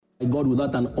God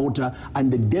without an altar,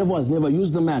 and the devil has never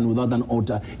used the man without an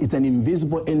altar. It's an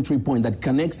invisible entry point that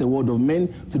connects the world of men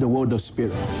to the world of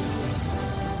spirit.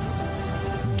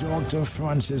 Dr.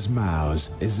 Francis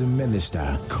Myles is a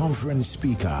minister, conference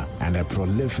speaker, and a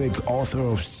prolific author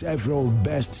of several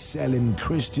best-selling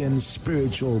Christian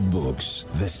spiritual books.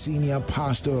 The senior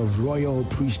pastor of Royal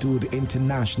Priesthood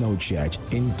International Church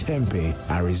in Tempe,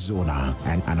 Arizona,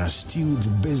 and an astute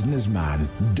businessman,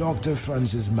 Dr.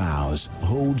 Francis Myles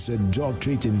holds a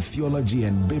doctorate in theology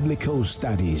and biblical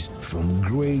studies from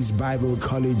Grace Bible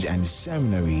College and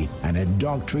Seminary, and a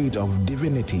doctorate of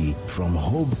divinity from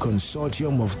Hope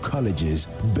Consortium of Colleges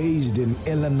based in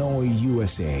Illinois,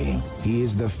 USA. He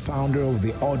is the founder of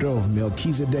the Order of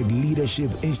Melchizedek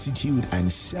Leadership Institute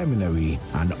and Seminary,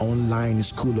 an online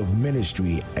school of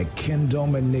ministry, a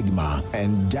kingdom enigma,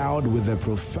 endowed with a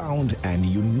profound and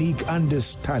unique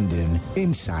understanding,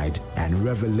 insight, and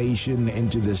revelation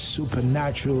into the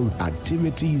supernatural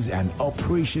activities and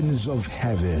operations of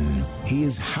heaven. He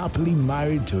is happily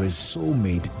married to his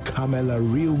soulmate, Camilla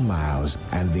Real Myles,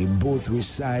 and they both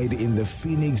reside in the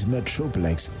Phoenix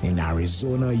Metroplex in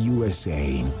Arizona,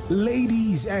 USA.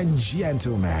 Ladies and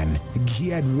gentlemen,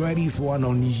 get ready for an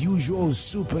unusual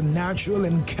supernatural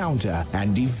encounter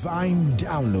and divine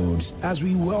downloads as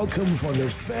we welcome for the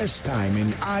first time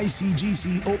in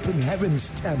ICGC Open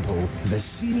Heavens Temple, the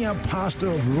senior pastor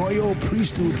of Royal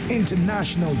Priesthood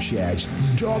International Church,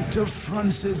 Dr.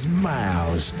 Francis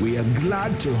Myles. We are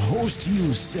glad to host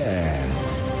you, sir.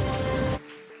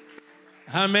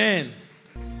 Amen.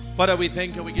 Father, we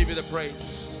thank you. We give you the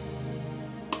praise.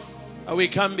 We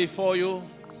come before you.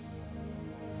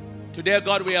 Today,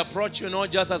 God, we approach you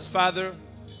not just as Father.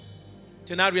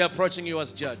 Tonight, we are approaching you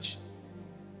as Judge.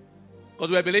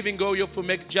 Because we are believing, God, you to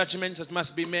make judgments that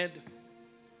must be made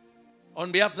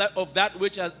on behalf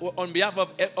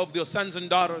of your sons and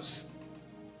daughters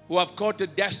who have caught to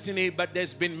destiny, but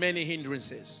there's been many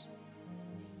hindrances.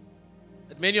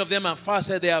 That many of them have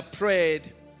fasted, they have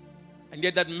prayed, and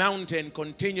yet that mountain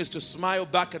continues to smile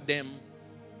back at them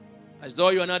as though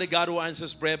you are not a God who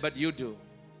answers prayer, but you do.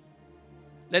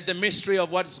 Let the mystery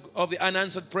of the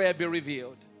unanswered prayer be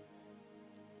revealed.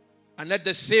 And let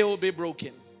the seal be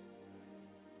broken.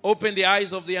 Open the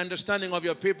eyes of the understanding of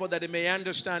your people that they may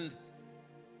understand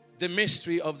the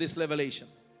mystery of this revelation.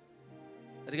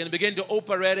 That they can begin to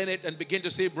operate in it and begin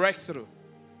to see breakthrough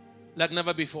like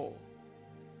never before.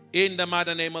 In the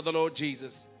mighty name of the Lord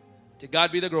Jesus. To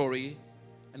God be the glory.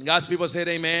 And God's people said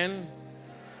amen.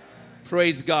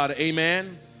 Praise God.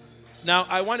 Amen. Now,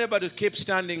 I want everybody to keep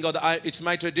standing. It's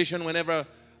my tradition whenever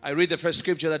I read the first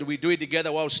scripture that we do it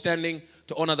together while standing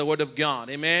to honor the word of God.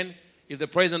 Amen. If the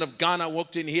president of Ghana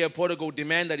walked in here, protocol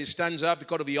demand that he stands up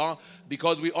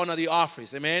because we honor the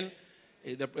office. Amen.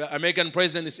 The American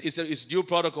president is due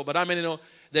protocol. But I mean,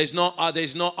 there's no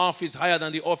office higher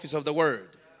than the office of the word.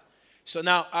 So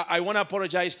now, I want to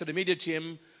apologize to the media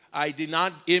team. I did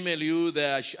not email you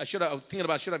I should have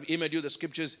emailed you the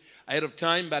scriptures ahead of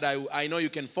time, but I know you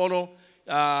can follow.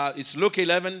 It's Luke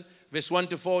 11, verse 1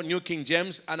 to 4, New King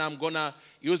James, and I'm going to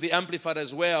use the Amplified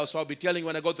as well, so I'll be telling you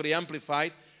when I go to the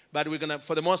Amplified, but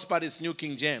for the most part, it's New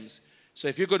King James. So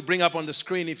if you could bring up on the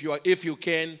screen, if you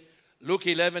can, Luke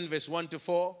 11, verse 1 to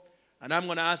 4, and I'm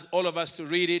going to ask all of us to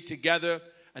read it together,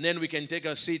 and then we can take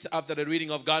our seats after the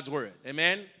reading of God's word.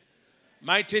 Amen?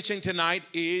 My teaching tonight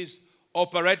is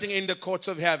operating in the courts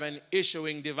of heaven,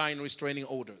 issuing divine restraining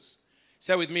orders.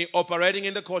 Say with me, operating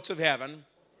in the courts of heaven,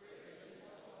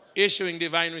 issuing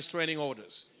divine restraining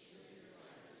orders.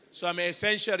 So I'm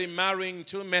essentially marrying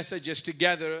two messages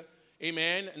together.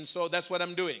 Amen. And so that's what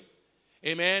I'm doing.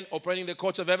 Amen. Operating the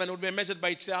courts of heaven would be a message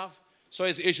by itself. So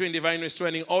it's issuing divine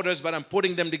restraining orders, but I'm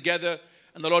putting them together,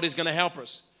 and the Lord is going to help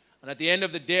us. And at the end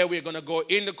of the day, we're going to go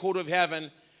in the court of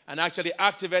heaven and actually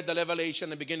activate the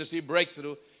revelation and begin to see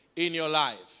breakthrough in your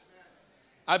life.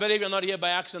 I believe you're not here by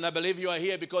accident. I believe you are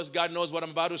here because God knows what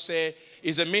I'm about to say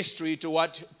is a mystery to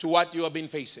what you have been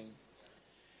facing.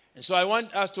 And so I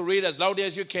want us to read as loudly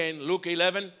as you can, Luke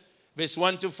 11, verse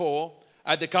 1 to 4,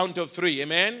 at the count of 3.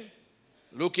 Amen?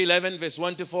 Luke 11, verse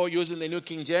 1 to 4, using the New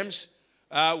King James.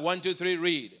 1, 2, 3,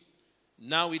 read.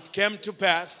 Now it came to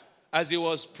pass, as he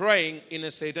was praying in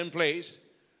a certain place,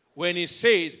 when he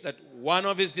says that one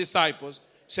of his disciples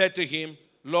said to him,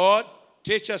 Lord,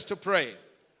 teach us to pray,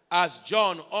 as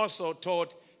John also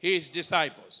taught his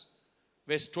disciples.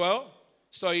 Verse 12,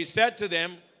 so he said to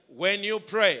them, when you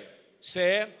pray,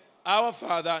 say, Our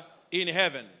Father in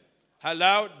heaven,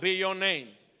 hallowed be your name.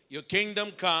 Your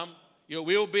kingdom come, your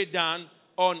will be done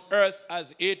on earth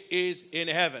as it is in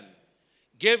heaven.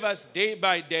 Give us day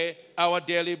by day our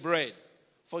daily bread.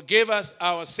 Forgive us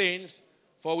our sins,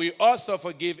 For we also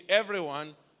forgive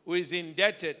everyone who is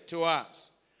indebted to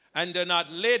us. And do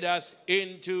not lead us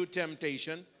into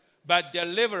temptation, but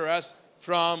deliver us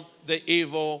from the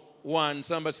evil one.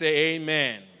 Somebody say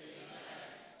amen. Amen.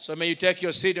 So may you take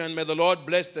your seat and may the Lord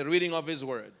bless the reading of his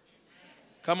word.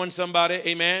 Come on, somebody.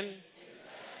 Amen. Amen.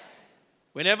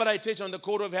 Whenever I teach on the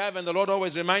court of heaven, the Lord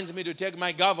always reminds me to take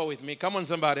my gavel with me. Come on,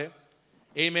 somebody.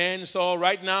 Amen. So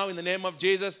right now, in the name of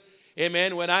Jesus,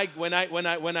 amen. When I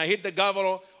hit the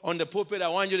gavel on the pulpit, I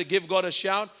want you to give God a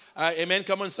shout. Amen.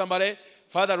 Come on, somebody.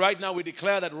 Father, right now we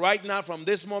declare that right now, from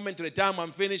this moment to the time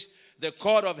I'm finished, the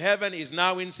court of heaven is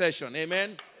now in session.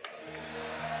 Amen.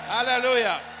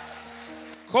 Hallelujah.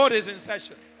 Court is in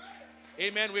session.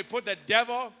 Amen. We put the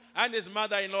devil and his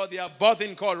mother-in-law, they are both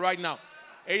in court right now.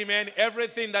 Amen.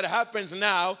 Everything that happens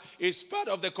now is part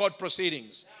of the court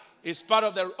proceedings. It's part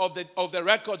of the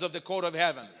records of the court of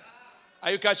heaven.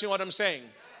 Are you catching what I'm saying?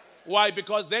 Why?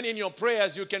 Because then in your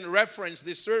prayers you can reference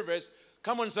this service.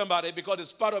 Come on, somebody, because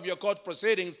it's part of your court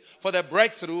proceedings for the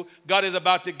breakthrough God is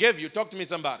about to give you. Talk to me,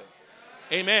 somebody.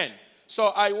 Amen. So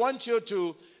I want you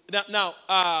to, now,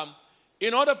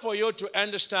 in order for you to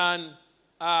understand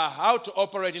how to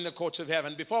operate in the courts of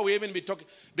heaven, before we even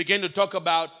begin to talk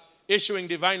about issuing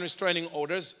divine restraining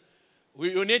orders,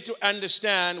 you need to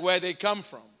understand where they come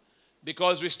from.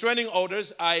 Because restraining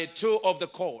orders are a tool of the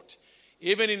court.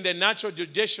 Even in the natural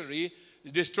judiciary,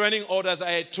 the restraining orders are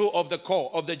a tool of the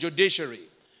court, of the judiciary.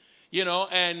 You know,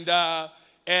 and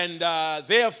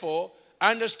therefore,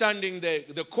 understanding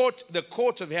the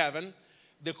court of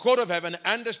heaven,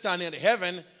 understanding that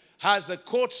heaven has a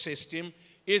court system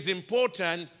is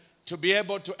important to be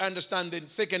able to understand the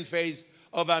second phase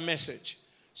of our message.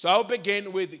 So I'll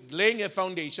begin with laying a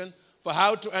foundation for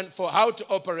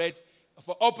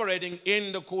operating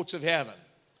in the courts of heaven.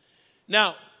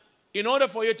 Now, in order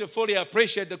for you to fully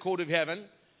appreciate the court of heaven,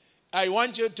 I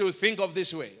want you to think of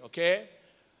this way, okay?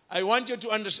 I want you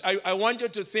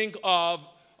to think of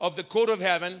the court of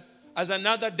heaven as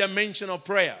another dimension of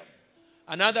prayer,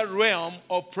 another realm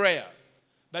of prayer.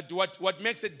 But what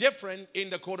makes it different in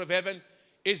the court of heaven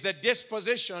is the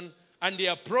disposition and the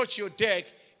approach you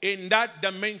take in that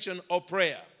dimension of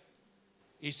prayer.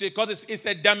 You see, because it's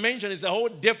a dimension, it's a whole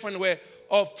different way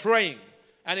of praying.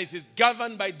 And it is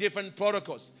governed by different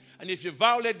protocols. And if you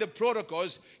violate the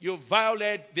protocols, you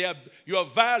violate the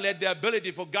ability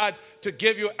for God to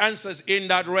give you answers in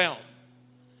that realm.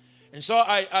 And so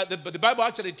the Bible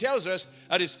actually tells us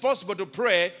that it's possible to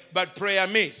pray, but pray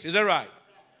amiss. Is that right?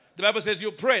 The Bible says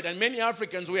you prayed, and many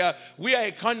Africans, we are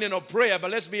a continent of prayer,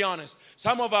 but let's be honest.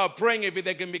 Some of our praying, if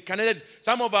they can be connected,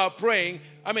 some of our praying,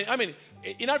 I mean,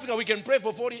 in Africa we can pray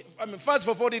for fast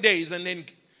for 40 days, and then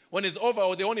when it's over,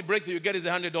 or the only breakthrough you get is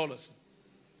 $100.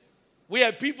 We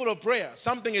are people of prayer.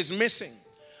 Something is missing.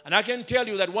 And I can tell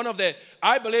you that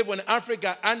I believe when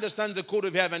Africa understands the code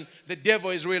of heaven, the devil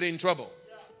is really in trouble.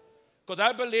 Because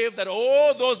I believe that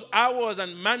all those hours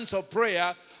and months of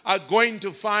prayer are going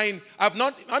to find,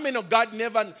 God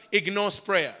never ignores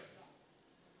prayer.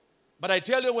 But I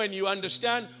tell you, when you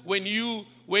understand, when you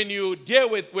deal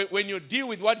with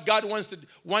what God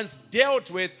once dealt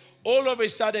with, all of a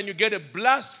sudden you get a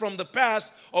blast from the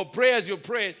past of prayers you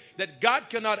prayed that God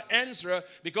cannot answer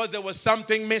because there was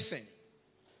something missing.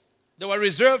 They were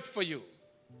reserved for you.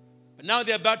 But now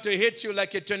they're about to hit you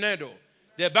like a tornado.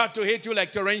 They're about to hit you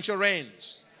like torrential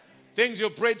rains. Things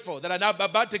you prayed for that are now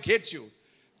about to hit you.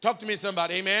 Talk to me,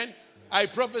 somebody. Amen. I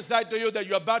prophesy to you that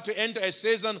you're about to enter a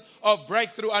season of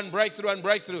breakthrough and breakthrough and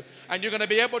breakthrough. And you're going to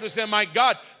be able to say, my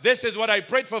God, this is what I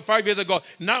prayed for 5 years ago.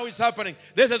 Now it's happening.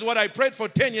 This is what I prayed for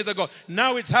 10 years ago.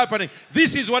 Now it's happening.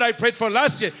 This is what I prayed for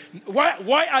last year.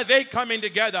 Why are they coming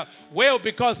together? Well,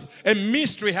 because a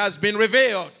mystery has been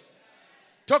revealed.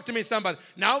 Talk to me, somebody.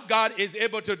 Now God is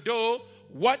able to do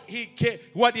what he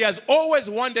has always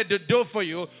wanted to do for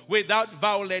you without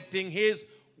violating his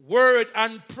word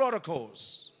and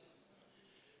protocols.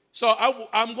 So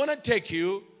I'm going to take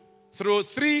you through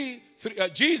three.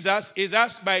 Jesus is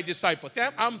asked by a disciple.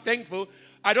 I'm thankful.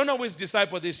 I don't know which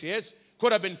disciple this is.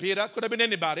 Could have been Peter. Could have been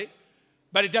anybody.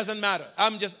 But it doesn't matter.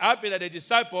 I'm just happy that a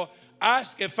disciple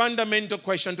asked a fundamental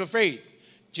question to faith.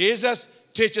 Jesus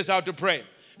teaches how to pray.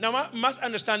 Now, I must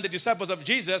understand the disciples of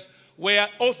Jesus were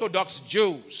Orthodox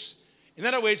Jews. In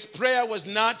other words, prayer was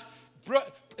not,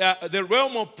 the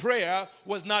realm of prayer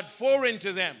was not foreign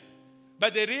to them.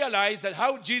 But they realized that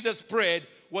how Jesus prayed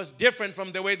was different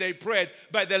from the way they prayed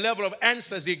by the level of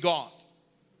answers he got.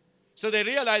 So they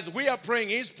realized we are praying,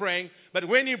 he's praying, but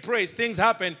when he prays, things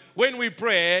happen. When we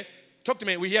pray, talk to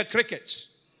me, we hear crickets.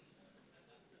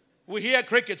 we hear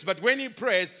crickets, but when he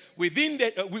prays,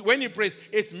 when he prays,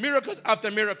 it's miracles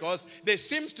after miracles. There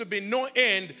seems to be no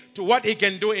end to what he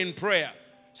can do in prayer.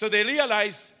 So they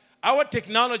realize our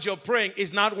technology of praying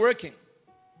is not working.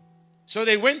 So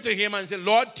they went to him and said,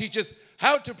 Lord, teach us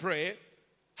how to pray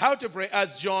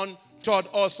as John taught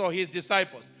also his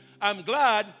disciples. I'm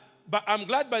glad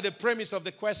by the premise of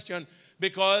the question,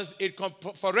 because it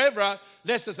forever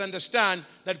lets us understand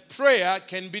that prayer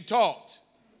can be taught.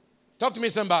 Talk to me,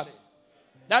 somebody.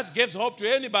 That gives hope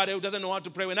to anybody who doesn't know how to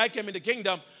pray. When I came in the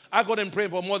kingdom, I couldn't pray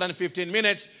for more than 15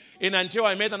 minutes. And until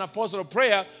I met an apostle of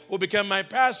prayer who became my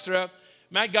pastor,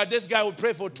 my God, this guy would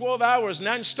pray for 12 hours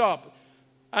non-stop.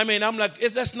 I mean, I'm like,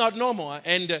 that's not normal.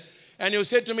 And he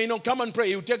said to me, no, come and pray.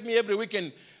 He would take me every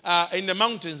weekend in the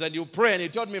mountains and you pray. And he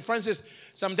told me, Francis,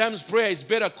 sometimes prayer is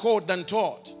better caught than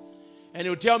taught. And he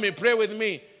would tell me, pray with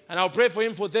me. And I'll pray for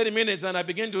him for 30 minutes and I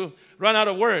begin to run out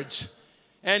of words.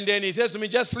 And then he says to me,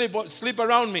 just sleep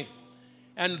around me.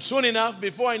 And soon enough,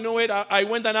 before I know it, I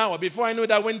went an hour. Before I knew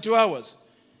it, I went 2 hours.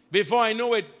 Before I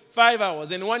know it, 5 hours.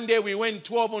 Then one day we went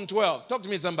 12 on 12. Talk to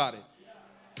me, somebody.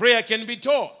 Prayer can be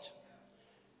taught.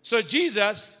 So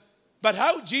but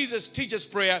how Jesus teaches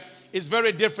prayer is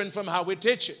very different from how we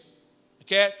teach it.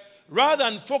 Okay? Rather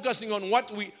than focusing on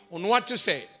what to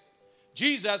say,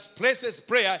 Jesus places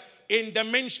prayer in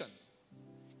dimensions.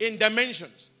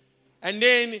 And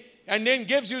then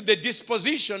gives you the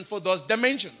disposition for those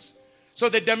dimensions. So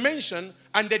the dimension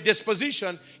and the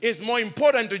disposition is more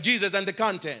important to Jesus than the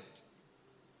content.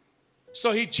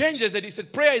 So he changes that. He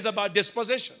said prayer is about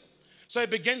disposition. So he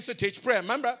begins to teach prayer.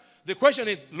 Remember, the question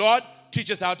is, Lord,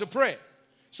 teach us how to pray.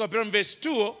 So from verse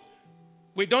 2,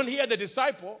 we don't hear the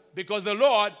disciple because the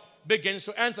Lord begins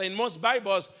to answer. In most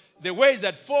Bibles, the ways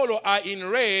that follow are in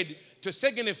red to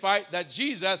signify that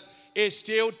Jesus is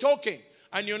still talking.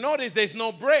 And you notice there's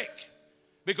no break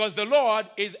because the Lord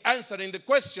is answering the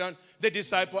question the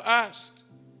disciple asked.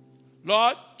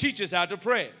 Lord, teach us how to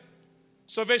pray.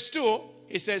 So verse 2,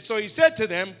 he says, so he said to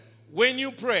them, when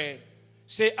you pray,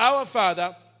 say, Our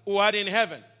Father who art in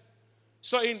heaven.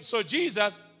 So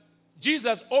Jesus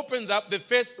opens up the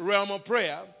first realm of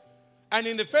prayer. And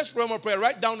in the first realm of prayer,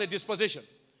 write down the disposition.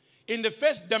 In the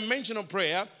first dimension of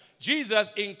prayer,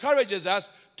 Jesus encourages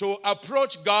us to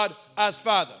approach God as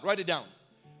Father. Write it down.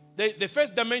 The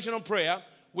first dimension of prayer,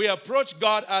 we approach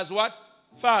God as what?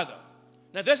 Father.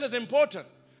 Now this is important.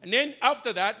 And then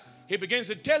after that, he begins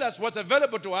to tell us what's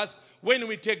available to us when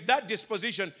we take that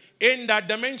disposition in that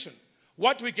dimension.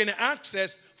 What we can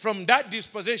access from that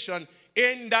disposition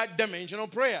in that dimension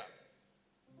of prayer.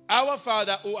 Our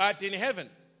Father who art in heaven,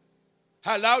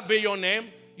 hallowed be your name,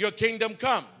 your kingdom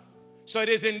come. So it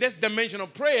is in this dimension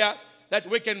of prayer that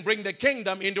we can bring the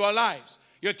kingdom into our lives.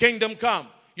 Your kingdom come.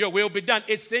 Your will be done.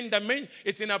 It's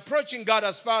in approaching God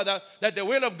as Father that the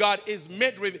will of God is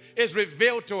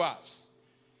revealed to us.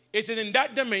 It's in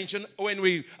that dimension when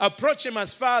we approach him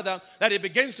as Father that he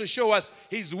begins to show us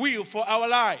his will for our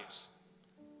lives.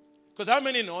 Because how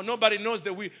many know? Nobody knows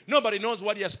the will. Nobody knows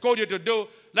what he has called you to do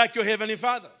like your Heavenly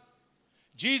Father.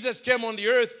 Jesus came on the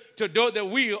earth to do the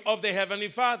will of the Heavenly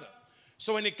Father.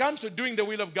 So when it comes to doing the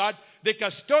will of God, the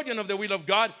custodian of the will of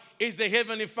God is the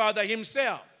Heavenly Father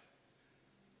himself.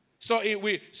 So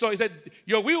he said,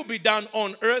 your will be done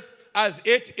on earth as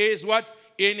it is what?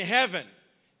 In heaven.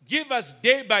 Give us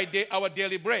day by day our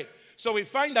daily bread. So we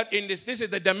find that in this is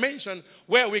the dimension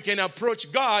where we can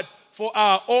approach God for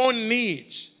our own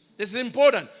needs. This is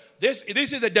important. This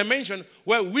is a dimension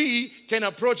where we can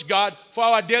approach God for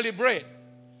our daily bread.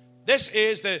 This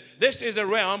is a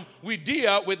realm we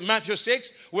deal with Matthew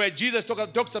 6, where Jesus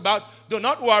talks about, do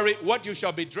not worry what you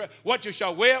shall what you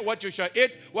shall wear, what you shall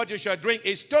eat, what you shall drink.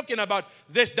 It's talking about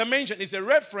this dimension. It's a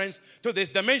reference to this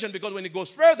dimension because when it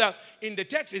goes further in the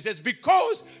text, it says,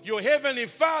 because your heavenly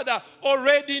Father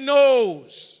already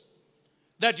knows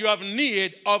that you have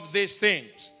need of these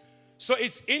things. So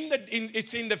it's in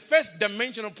the first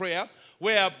dimension of prayer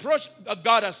where I approach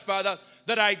God as Father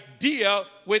that I deal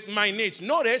with my needs.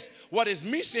 Notice what is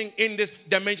missing in this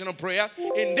dimension of prayer.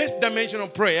 In this dimension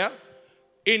of prayer,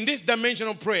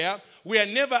 we are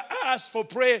never asked to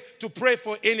pray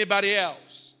for anybody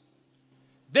else.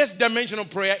 This dimension of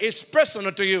prayer is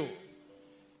personal to you.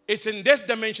 It's in this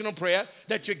dimension of prayer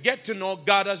that you get to know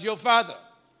God as your Father.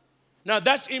 Now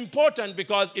that's important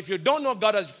because if you don't know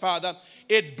God as Father,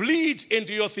 it bleeds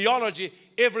into your theology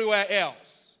everywhere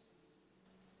else.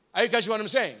 Are you catching what I'm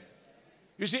saying?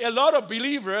 You see, a lot of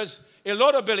believers,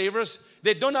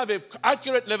 they don't have an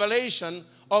accurate revelation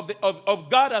of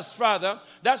God as Father.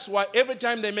 That's why every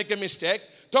time they make a mistake,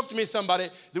 talk to me somebody,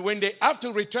 when they have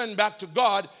to return back to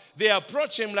God, they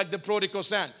approach him like the prodigal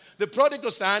son. The prodigal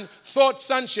son thought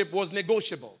sonship was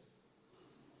negotiable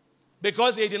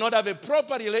because he did not have a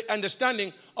proper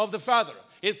understanding of the Father.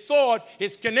 He thought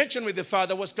his connection with the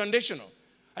Father was conditional.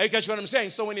 Are you catch what I'm saying?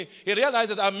 So when he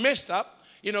realizes I've messed up,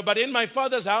 but in my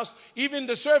Father's house, even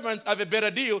the servants have a better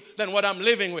deal than what I'm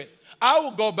living with. I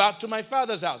will go back to my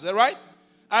Father's house. Is that right?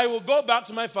 I will go back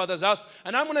to my Father's house,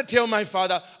 and I'm going to tell my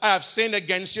Father, I have sinned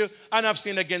against you, and I've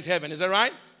sinned against heaven. Is that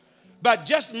right? But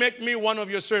just make me one of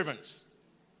your servants.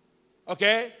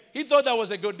 Okay? He thought that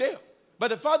was a good deal. But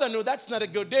the Father knew that's not a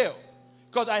good deal.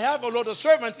 Because I have a lot of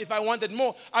servants. If I wanted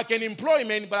more, I can employ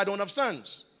men, but I don't have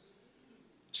sons.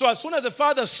 So as soon as the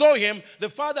Father saw him, the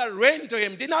Father ran to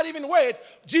him, did not even wait.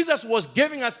 Jesus was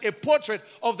giving us a portrait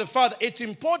of the Father. It's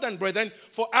important, brethren,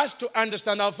 for us to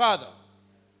understand our Father.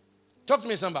 Talk to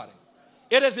me, somebody.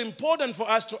 It is important for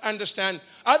us to understand.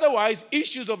 Otherwise,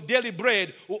 issues of daily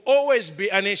bread will always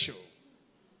be an issue.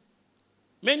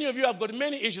 Many of you have got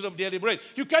many issues of daily bread.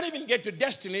 You can't even get to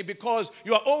destiny because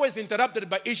you are always interrupted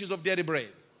by issues of daily bread.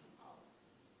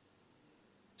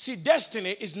 See,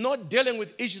 destiny is not dealing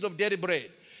with issues of daily bread.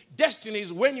 Destiny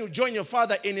is when you join your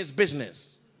Father in his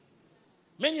business.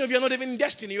 Many of you are not even in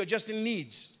destiny, you're just in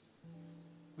needs.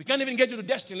 We can't even get you to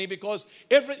destiny because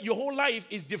your whole life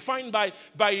is defined by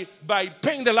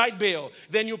paying the light bill.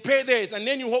 Then you pay this, and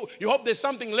then you hope there's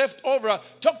something left over.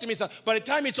 Talk to me, sir. By the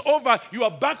time it's over, you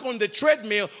are back on the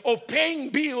treadmill of paying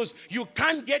bills. You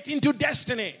can't get into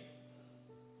destiny.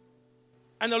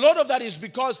 And a lot of that is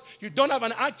because you don't have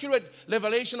an accurate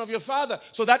revelation of your Father.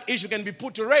 So that issue can be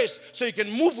put to rest so you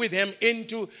can move with him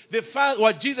into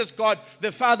what Jesus called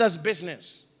the Father's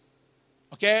business.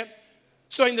 Okay?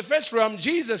 So in the first realm,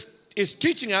 Jesus is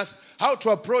teaching us how to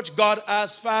approach God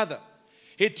as Father.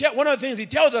 One of the things he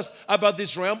tells us about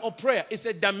this realm of prayer is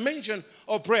a dimension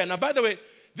of prayer. Now, by the way,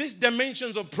 these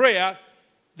dimensions of prayer,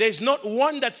 there's not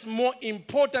one that's more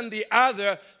important than the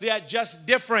other. They are just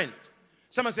different.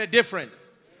 Someone said different.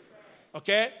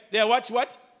 Okay? They are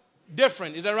what?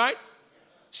 Different. Is that right?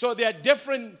 So they are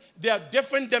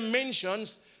different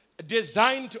dimensions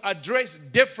designed to address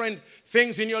different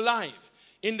things in your life.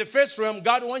 In the first realm,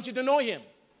 God wants you to know him.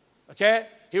 Okay?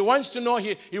 He wants you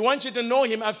to know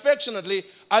him affectionately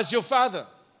as your Father.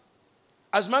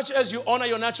 As much as you honor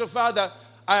your natural father,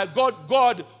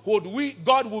 God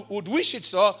would wish it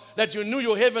so that you knew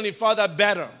your heavenly Father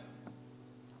better.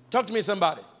 Talk to me,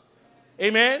 somebody.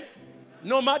 Amen?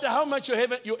 No matter how much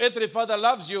your earthly father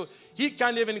loves you, he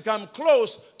can't even come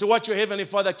close to what your heavenly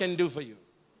Father can do for you.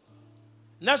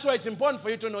 And that's why it's important for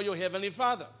you to know your heavenly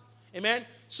Father. Amen?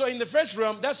 So in the first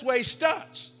realm, that's where it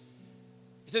starts.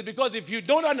 He said, because if you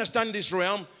don't understand this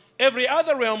realm, every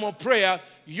other realm of prayer,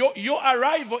 your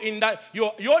arrival in that,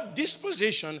 your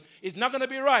disposition is not going to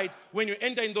be right when you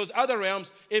enter in those other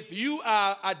realms if you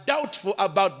are doubtful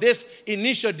about this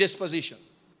initial disposition.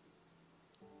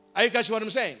 Are you catching what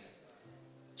I'm saying?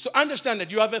 So understand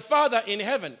that you have a Father in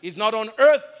heaven. He's not on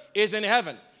earth, he's in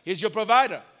heaven. He's your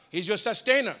provider. He's your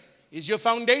sustainer. He's your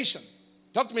foundation.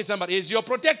 Talk to me, somebody. He's your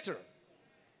protector.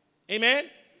 Amen?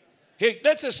 He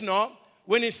lets us know.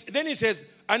 Then he says,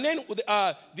 and then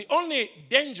the only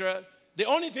danger, the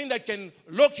only thing that can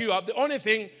lock you up, the only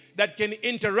thing that can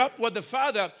interrupt what the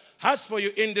Father has for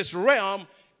you in this realm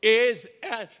is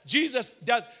Jesus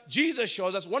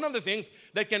shows us one of the things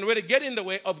that can really get in the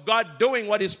way of God doing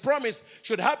what His promise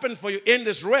should happen for you in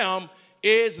this realm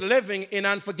is living in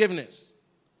unforgiveness.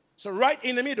 So right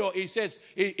in the middle, he says,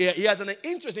 he has an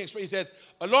interesting expression. He says,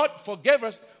 Lord, forgive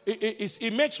us.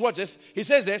 He makes what this? He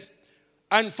says this,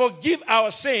 and forgive our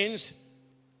sins,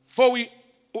 for we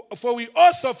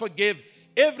also forgive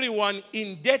everyone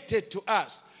indebted to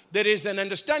us. There is an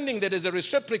understanding, there is a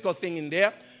reciprocal thing in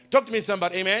there. Talk to me,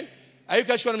 somebody, amen? Are you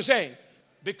catching what I'm saying?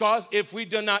 Because if we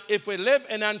live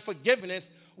in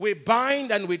unforgiveness, we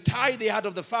bind and we tie the heart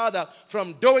of the Father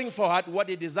from doing for us what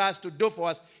He desires to do for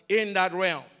us in that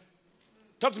realm.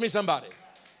 Talk to me, somebody.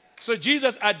 So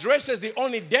Jesus addresses the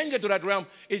only danger to that realm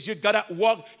is you cannot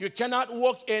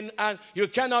walk in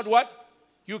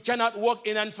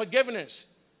unforgiveness.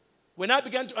 When I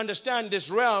began to understand this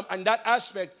realm and that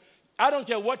aspect, I don't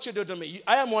care what you do to me.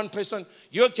 I am one person.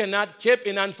 You cannot keep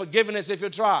in unforgiveness if you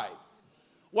try.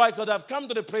 Why? Because I've come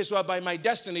to the place whereby my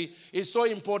destiny is so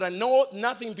important.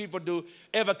 Nothing people do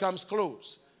ever comes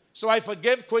close. So I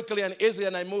forgive quickly and easily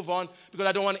and I move on because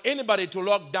I don't want anybody to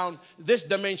lock down this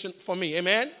dimension for me.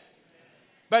 Amen?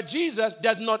 But Jesus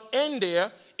does not end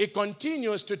there. He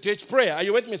continues to teach prayer. Are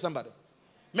you with me, somebody?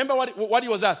 Remember what he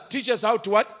was asked? Teach us how to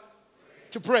what?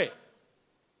 To pray.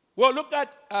 Well, look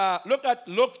at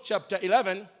Luke chapter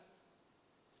 11.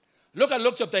 Look at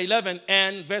Luke chapter 11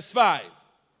 and verse 5.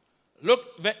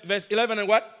 Look, verse 11 and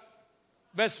what?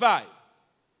 Verse 5.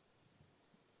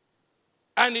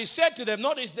 And he said to them,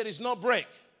 notice there is no break.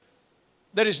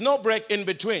 There is no break in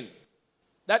between.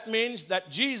 That means that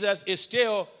Jesus is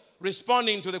still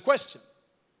responding to the question.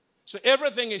 So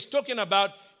everything he's talking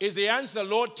about is the answer,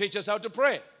 Lord, teach us how to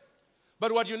pray.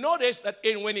 But what you notice that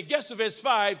when he gets to verse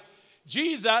 5,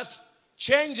 Jesus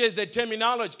changes the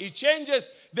terminology. He changes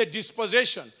the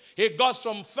disposition. He goes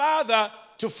from father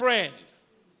to friend.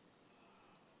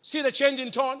 See the change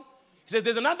in tone? He says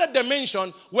there's another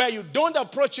dimension where you don't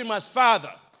approach him as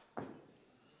father.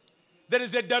 There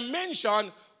is a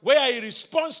dimension where he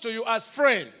responds to you as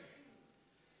friend.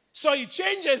 So he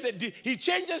changes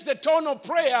the tone of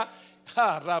prayer.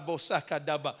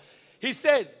 He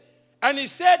said, and he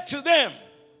said to them,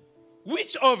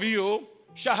 which of you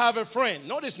shall have a friend?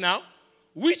 Notice now,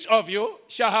 which of you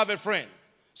shall have a friend?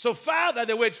 So father,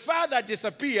 the word father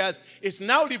disappears, is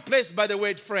now replaced by the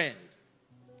word friend.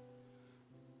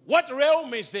 What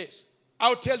realm is this?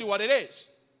 I'll tell you what it is.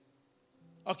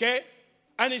 Okay?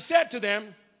 And he said to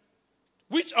them,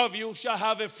 which of you shall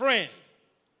have a friend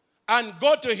and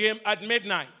go to him at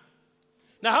midnight?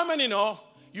 Now, how many know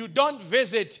you don't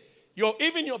visit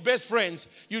even your best friends,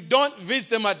 you don't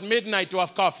visit them at midnight to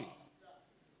have coffee?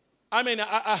 I mean,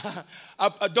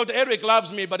 Dr. Eric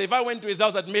loves me, but if I went to his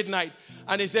house at midnight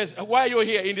and he says, why are you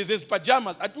here? In his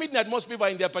pajamas. At midnight, most people are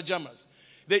in their pajamas.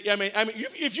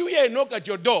 If you hear a knock at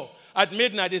your door at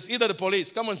midnight, it's either the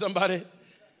police. Come on, somebody.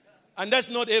 And that's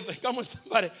not ever, come on,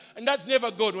 somebody. And that's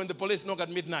never good when the police knock at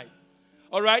midnight.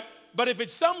 All right? But if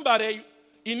it's somebody,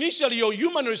 initially your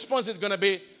human response is going to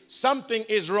be, something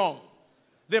is wrong.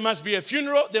 There must be a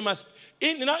funeral. There must,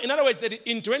 in other words, that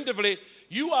intuitively,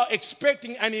 you are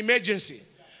expecting an emergency.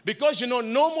 Because,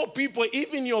 normal people,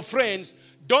 even your friends,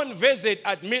 don't visit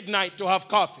at midnight to have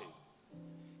coffee.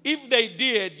 If they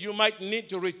did, you might need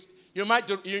to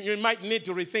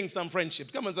rethink some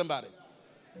friendships. Come on, somebody.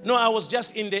 No, I was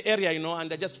just in the area,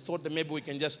 and I just thought that maybe we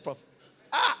can just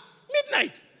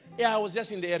midnight. Yeah, I was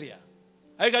just in the area.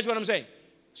 Are you guys what I'm saying?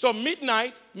 So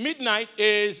midnight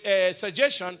is a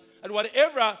suggestion that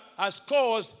whatever has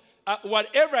caused,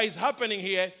 whatever is happening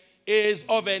here is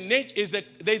of a nature,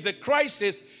 there's a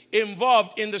crisis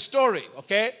involved in the story,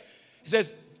 okay? He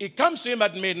says, he comes to him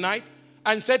at midnight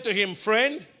and said to him,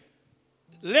 friend,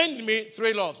 lend me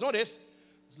 3 loaves. Notice,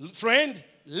 friend,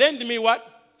 lend me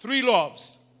what? 3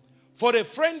 loaves. For a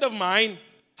friend of mine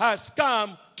has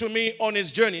come to me on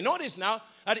his journey. Notice now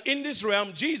that in this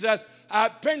realm, Jesus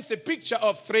paints a picture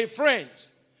of 3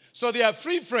 friends. So there are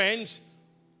 3 friends,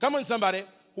 come on somebody,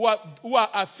 who are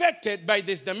affected by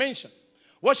this dimension.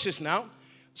 Watch this now.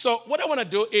 So what I want to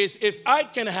do is, if I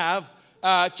can have,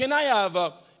 can I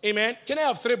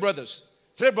have 3 brothers?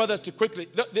 3 brothers to quickly,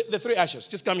 the 3 ushers,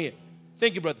 just come here.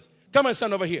 Thank you, brothers. Come and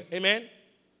stand over here. Amen.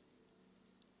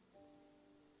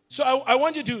 So I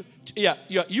want you to,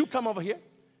 you come over here.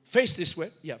 Face this way.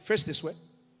 Yeah, face this way.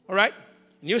 All right?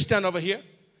 And you stand over here.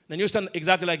 Then you stand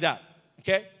exactly like that.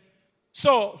 Okay?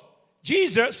 So,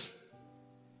 Jesus,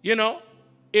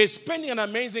 is painting an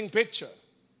amazing picture.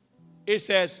 He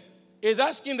says, he's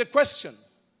asking the question,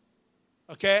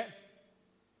 okay?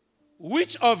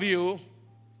 Which of you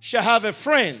shall have a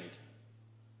friend?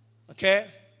 Okay?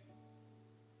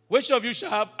 Which of you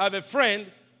shall have a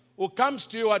friend who comes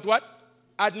to you at what?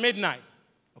 At midnight.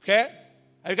 Okay?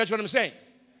 Have you got what I'm saying?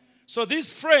 So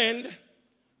this friend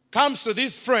comes to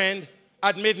this friend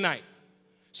at midnight.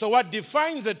 So what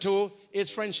defines the two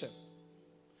is friendship.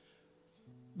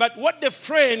 But what the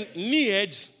friend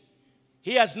needs,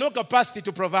 he has no capacity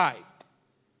to provide.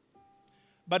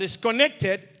 But is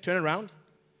connected, turn around,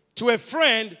 to a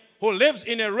friend who lives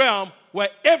in a realm where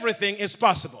everything is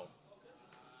possible.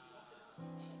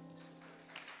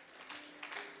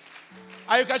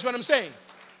 Are you catching what I'm saying?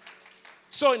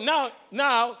 So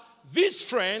now this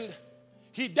friend,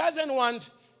 he doesn't want,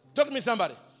 talk to me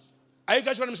somebody. Are you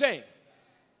catching what I'm saying?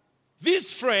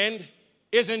 This friend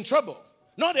is in trouble.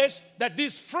 Notice that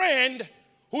this friend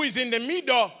who is in the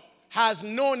middle has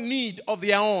no need of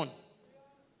their own.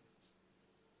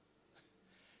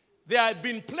 They have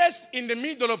been placed in the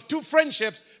middle of 2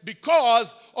 friendships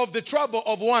because of the trouble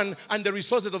of one and the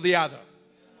resources of the other.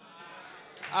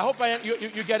 I hope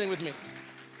you're getting with me.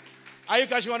 Are you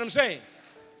catching what I'm saying?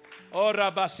 Oh,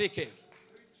 Rabasike.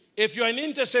 If you're an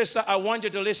intercessor, I want you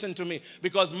to listen to me,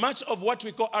 because much of what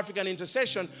we call African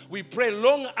intercession, we pray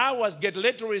long hours, get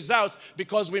little results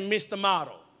because we miss the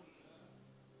model.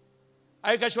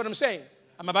 Are you catching what I'm saying?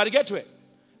 I'm about to get to it.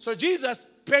 So Jesus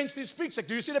paints this picture.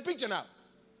 Do you see the picture now?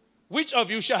 Which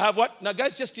of you shall have what? Now,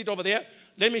 guys, just sit over there.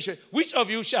 Let me show you. Which of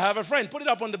you shall have a friend? Put it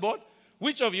up on the board.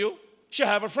 Which of you shall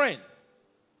have a friend?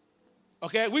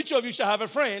 Okay? Which of you shall have a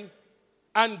friend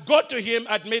and go to him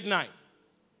at midnight?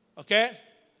 Okay?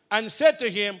 And said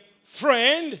to him,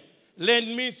 friend,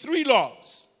 lend me 3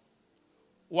 loaves.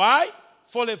 Why?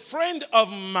 For a friend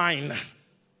of mine.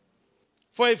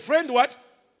 For a friend what?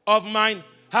 Of mine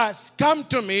has come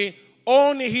to me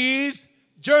on his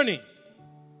journey.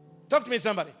 Talk to me,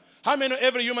 somebody. How many know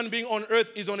every human being on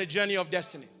earth is on a journey of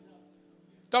destiny?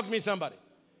 Talk to me, somebody.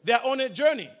 They are on a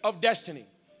journey of destiny.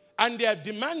 And their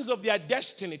demands of their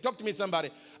destiny, talk to me,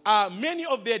 somebody, many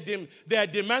of their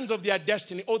demands of their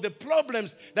destiny or the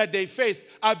problems that they face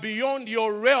are beyond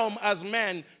your realm as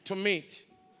man to meet.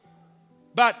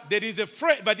 But there is a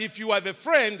friend. But if you have a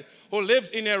friend who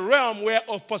lives in a realm where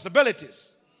of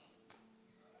possibilities,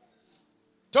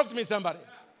 talk to me, somebody.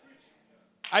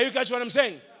 Are you catching what I'm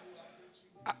saying?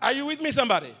 Are you with me,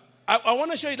 somebody? I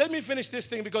want to show you. Let me finish this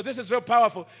thing because this is real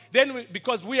powerful.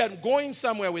 Because we are going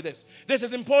somewhere with this. This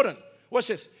is important. Watch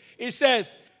this. It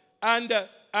says, and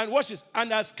watch this.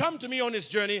 And has come to me on his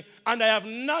journey, and I have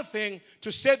nothing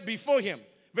to set before him.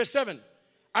 Verse 7.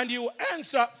 And he will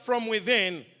answer from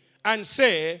within and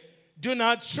say, do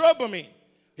not trouble me.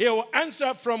 He will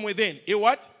answer from within. He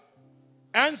what?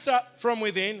 Answer from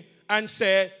within and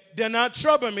say, do not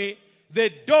trouble me.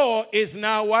 The door is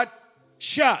now what?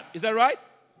 Shut. Is that right?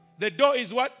 The door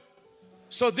is what?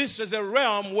 So this is a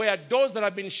realm where doors that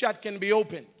have been shut can be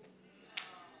opened.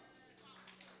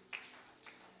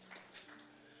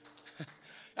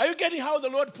 Are you getting how the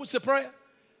Lord puts the prayer?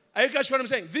 Are you catching what I'm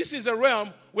saying? This is a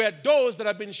realm where doors that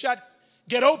have been shut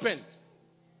get opened.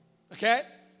 Okay?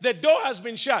 The door has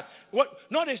been shut.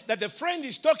 Notice that the friend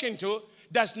he's talking to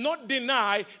does not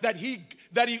deny that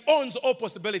he owns all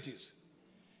possibilities.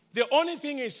 The only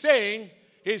thing he's saying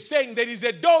there is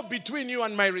a door between you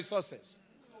and my resources.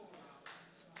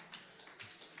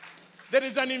 There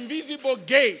is an invisible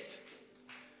gate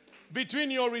between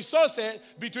your resources,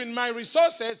 between my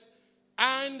resources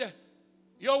and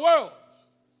your world.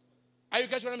 Are you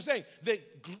catching what I'm saying? The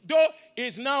door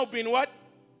is now been what?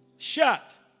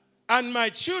 Shut. And my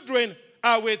children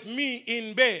are with me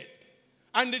in bed.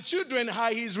 And the children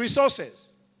are his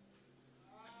resources.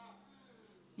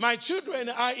 My children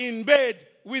are in bed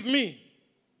with me.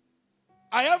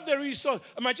 I have the resource.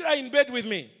 My children are in bed with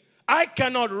me. I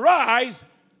cannot rise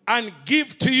and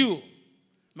give to you.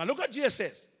 Now look what Jesus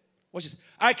says. Watch this.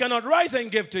 I cannot rise and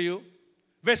give to you.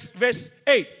 Verse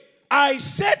 8. I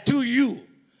said to you,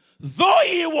 though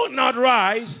he will not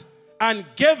rise and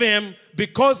give him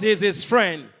because he is his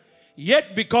friend,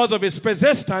 yet because of his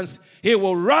persistence, he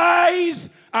will rise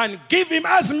and give him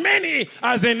as many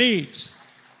as he needs.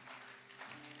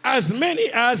 As many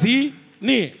as he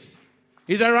needs.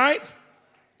 Is that right?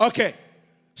 Okay.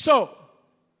 So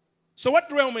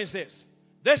what realm is this?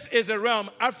 This is a realm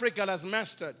Africa has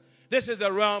mastered. This is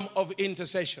a realm of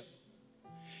intercession.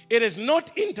 It is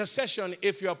not intercession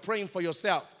if you are praying for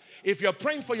yourself. If you're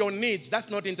praying for your needs, that's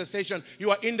not intercession.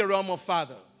 You are in the realm of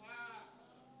Father.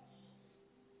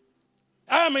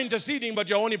 I am interceding, but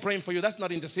you're only praying for you. That's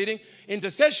not interceding.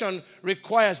 Intercession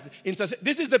requires...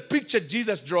 This is the picture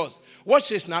Jesus draws. Watch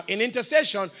this now. In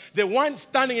intercession, the one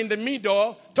standing in the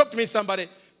middle, talk to me somebody,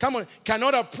 come on,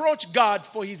 cannot approach God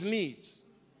for his needs.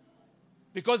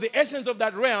 Because the essence of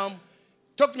that realm,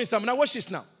 talk to me somebody. Now watch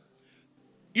this now.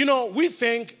 You know, we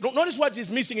think, notice what is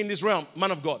missing in this realm,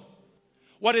 man of God.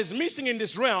 What is missing in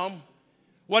this realm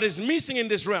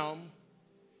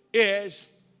is,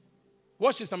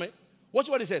 watch this now. Watch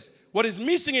what it says. What is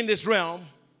missing in this realm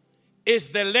is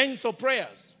the length of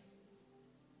prayers.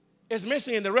 It's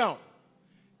missing in the realm.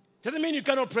 Doesn't mean you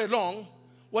cannot pray long.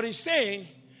 What he's saying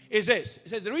is this. He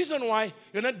says the reason why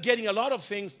you're not getting a lot of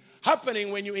things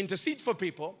happening when you intercede for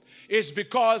people is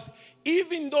because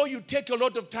even though you take a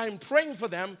lot of time praying for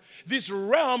them, this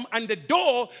realm and the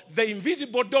door, the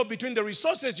invisible door between the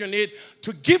resources you need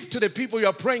to give to the people you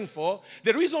are praying for,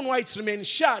 the reason why it's remained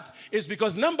shut is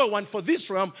because number one, for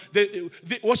this realm,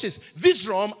 watch this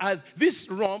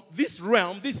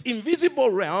invisible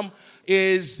realm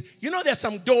is, you know, there's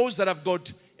some doors that have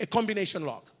got a combination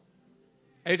lock.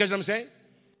 Are you guys know what I'm saying?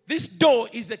 This door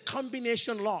is a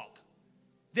combination lock.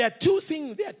 There are two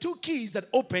keys that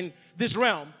open this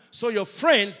realm so your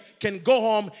friends can go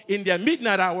home in their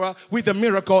midnight hour with a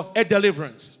miracle, a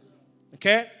deliverance.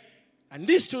 Okay? And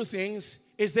these two things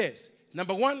is this.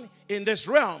 Number one, in this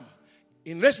realm,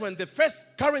 the first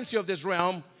currency of this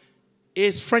realm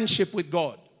is friendship with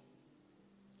God.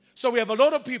 So we have a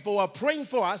lot of people who are praying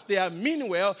for us. They are mean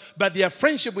well, but their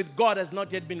friendship with God has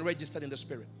not yet been registered in the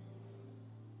spirit.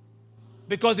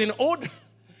 Because in order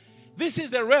This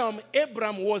is the realm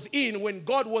Abraham was in when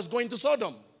God was going to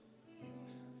Sodom.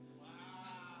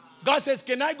 God says,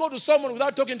 can I go to someone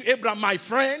without talking to Abraham, my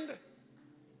friend?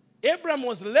 Abraham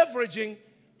was leveraging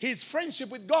his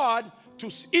friendship with God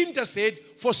to intercede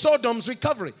for Sodom's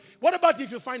recovery. What about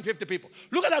if you find 50 people?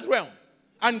 Look at that realm.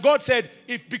 And God said,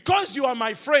 if because you are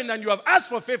my friend and you have asked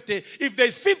for 50, if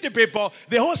there's 50 people,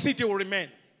 the whole city will remain.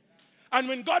 And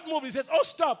when God moved, he says, oh,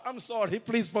 stop, I'm sorry,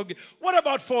 please forgive. What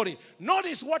about 40?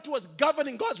 Notice what was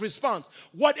governing God's response.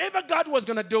 Whatever God was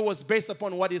going to do was based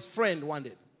upon what his friend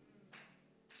wanted.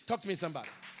 Talk to me, somebody.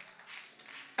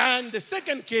 And the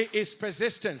second key is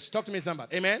persistence. Talk to me,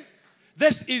 somebody. Amen?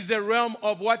 This is the realm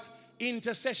of what?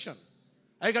 Intercession.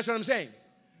 Are you guys what I'm saying?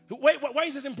 Why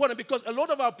is this important? Because a lot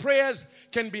of our prayers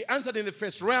can be answered in the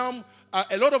first realm.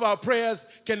 A lot of our prayers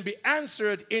can be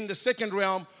answered in the second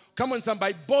realm. Come on,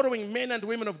 somebody, borrowing men and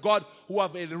women of God who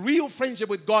have a real friendship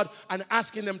with God and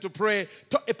asking them to pray.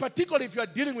 Particularly if you are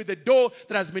dealing with a door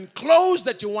that has been closed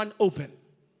that you want open.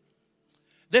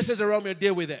 This is the realm you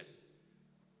deal with it.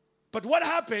 But what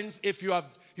happens if you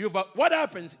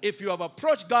have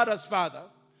approached God as Father,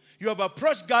 you have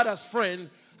approached God as friend,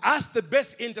 asked the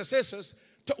best intercessors,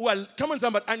 come on,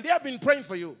 somebody, and they have been praying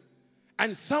for you,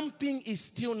 and something is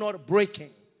still not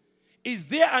breaking? Is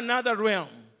there another realm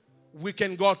we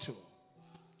can go to?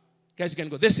 Guys, you can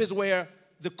go. This is where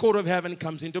the court of heaven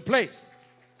comes into place.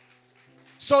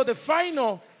 So the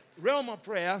final realm of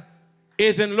prayer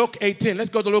is in Luke 18. Let's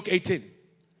go to Luke 18.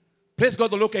 Please go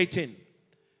to Luke 18.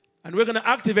 And we're going to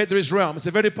activate this realm. It's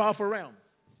a very powerful realm.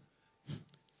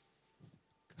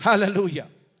 Hallelujah.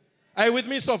 Are you with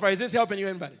me so far? Is this helping you,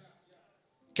 anybody?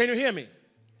 Can you hear me?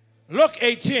 Luke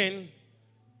 18,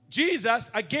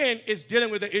 Jesus again is dealing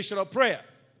with the issue of prayer.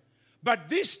 But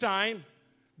this time,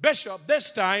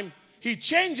 he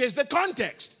changes the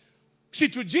context. See,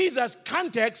 to Jesus,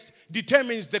 context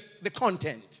determines the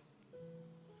content.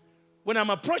 When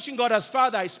I'm approaching God as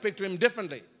Father, I speak to him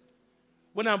differently.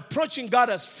 When I'm approaching God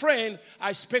as friend,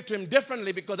 I speak to him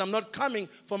differently because I'm not coming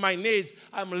for my needs.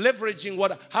 I'm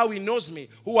leveraging how he knows me,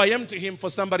 who I am to him for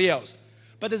somebody else.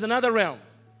 But there's another realm.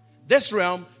 This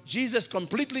realm, Jesus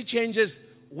completely changes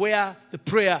where the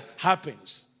prayer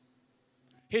happens.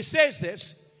 He says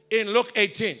this in Luke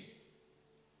 18.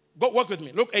 Go work with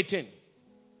me. Luke 18.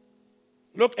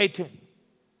 Luke 18.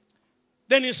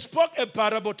 Then he spoke a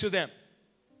parable to them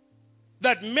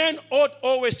that men ought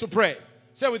always to pray.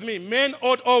 Say with me, men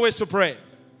ought always to pray.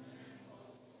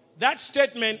 That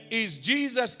statement is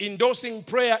Jesus endorsing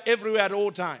prayer everywhere at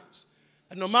all times.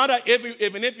 And no matter,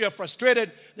 even if you're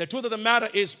frustrated, the truth of the matter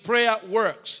is prayer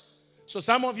works. So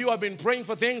some of you have been praying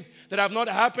for things that have not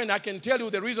happened. I can tell you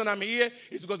the reason I'm here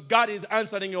is because God is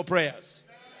answering your prayers.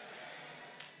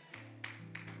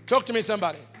 Talk to me,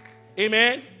 somebody.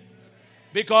 Amen?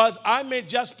 Because I may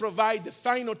just provide the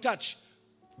final touch.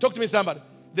 Talk to me, somebody.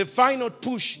 The final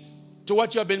push to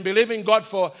what you have been believing God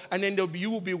for, and then you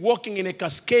will be walking in a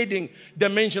cascading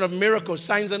dimension of miracles,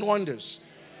 signs, and wonders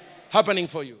happening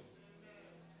for you.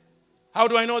 How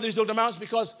do I know this, Dr. Mouse?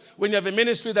 Because when you have a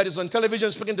ministry that is on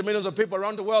television speaking to millions of people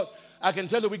around the world, I can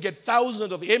tell you we get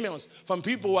thousands of emails from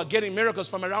people who are getting miracles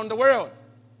from around the world.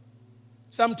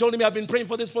 Some told me, I've been praying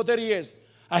for this for 30 years.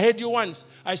 I heard you once.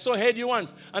 I heard you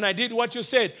once. And I did what you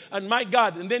said. And my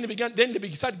God. And then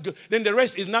then the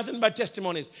rest is nothing but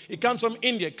testimonies. It comes from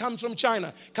India. It comes from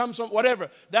China. It comes from whatever.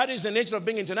 That is the nature of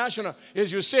being international.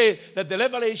 Is you say that the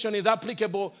revelation is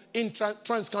applicable in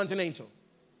transcontinental.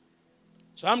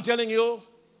 So I'm telling you,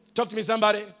 talk to me,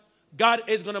 somebody. God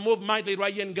is going to move mightily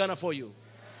right here in Ghana for you.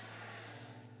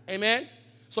 Amen?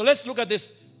 So let's look at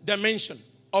this dimension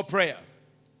of prayer.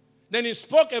 Then he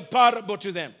spoke a parable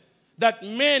to them, that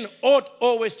men ought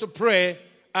always to pray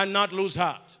and not lose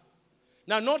heart.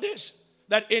 Now notice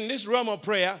that in this realm of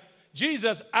prayer,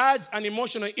 Jesus adds an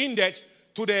emotional index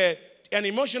to an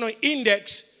emotional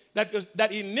index that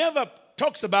he never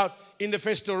talks about in the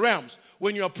first two realms.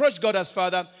 When you approach God as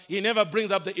Father, he never brings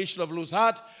up the issue of lose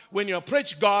heart. When you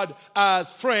approach God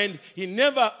as friend, he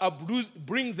never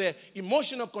brings the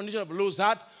emotional condition of lose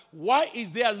heart. Why is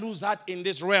there lose heart in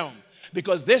this realm?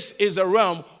 Because this is a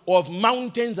realm of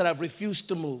mountains that have refused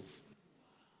to move.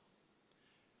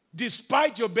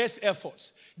 Despite your best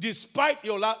efforts, despite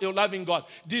your loving God,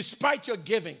 despite your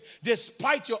giving,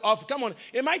 despite your offer. Come on,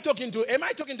 am I talking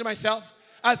to myself?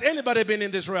 Has anybody been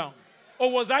in this realm?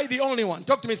 Or was I the only one?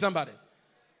 Talk to me, somebody.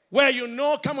 Where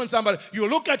come on, somebody. You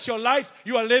look at your life,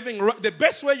 you are living, the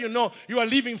best way you are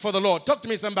living for the Lord. Talk to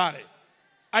me, somebody.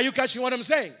 Are you catching what I'm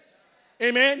saying?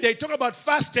 Amen. They talk about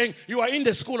fasting, you are in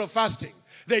the school of fasting.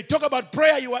 They talk about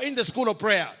prayer, you are in the school of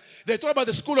prayer. They talk about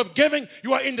the school of giving,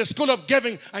 you are in the school of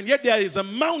giving. And yet there is a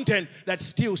mountain that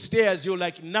still stares you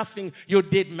like nothing you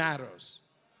did matters.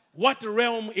 What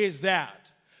realm is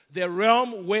that? The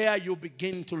realm where you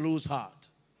begin to lose heart.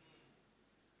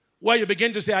 Where you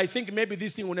begin to say, I think maybe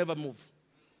this thing will never move.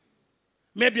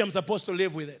 Maybe I'm supposed to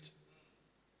live with it.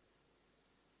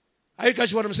 Are you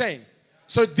catching what I'm saying?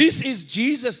 So this is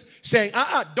Jesus saying,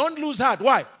 don't lose heart.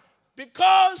 Why?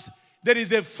 Because there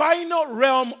is a final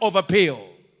realm of appeal.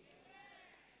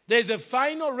 There is a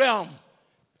final realm.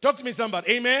 Talk to me,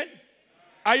 somebody. Amen?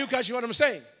 Are you catching what I'm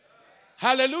saying?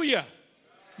 Hallelujah.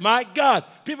 My God.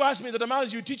 People ask me, Dr.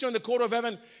 Miles, you teach on the court of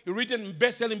heaven. You've written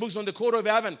best-selling books on the court of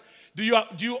heaven. Do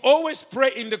you always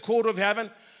pray in the court of heaven?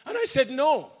 And I said,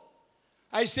 no.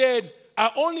 I said,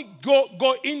 I only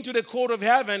go into the court of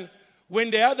heaven when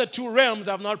the other two realms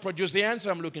have not produced the answer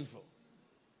I'm looking for.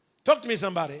 Talk to me,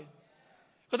 somebody.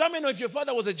 Because I may know if your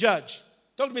father was a judge.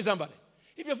 Talk to me, somebody.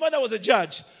 If your father was a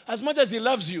judge, as much as he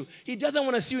loves you, he doesn't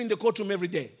want to see you in the courtroom every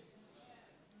day.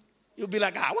 You'll be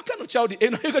like, what kind of child?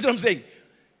 You know what I'm saying?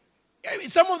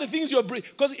 Some of the things you're bringing,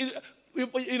 because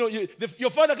your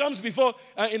father comes before,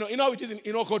 you know how it is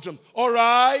in our courtroom. All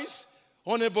rise,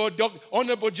 honorable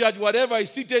judge, whatever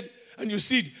is seated, and you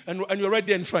sit, and you're right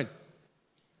there in front.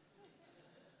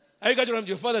 Are you catching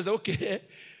your father says, okay.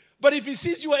 But if he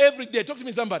sees you every day, talk to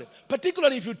me, somebody.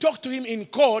 Particularly if you talk to him in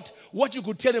court, what you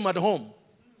could tell him at home.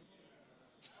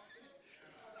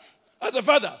 As a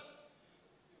father.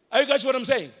 Are you catching what I'm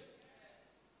saying?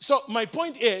 So my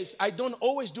point is, I don't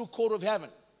always do court of heaven.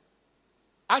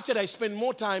 Actually, I spend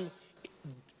more time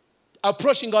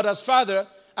approaching God as Father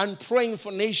and praying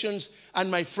for nations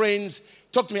and my friends.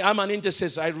 Talk to me, I'm an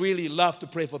intercessor. I really love to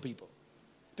pray for people.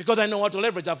 Because I know how to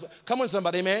leverage. Come on,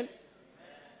 somebody, amen?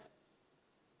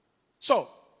 So,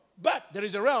 but there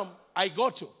is a realm I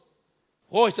go to.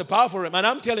 Oh, it's a powerful realm. And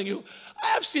I'm telling you, I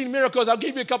have seen miracles. I'll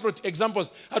give you a couple of examples.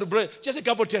 Just a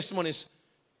couple of testimonies.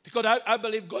 Because I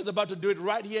believe God's about to do it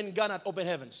right here in Ghana at Open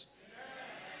Heavens.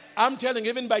 I'm telling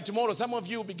you, even by tomorrow, some of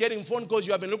you will be getting phone calls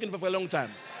you have been looking for a long time.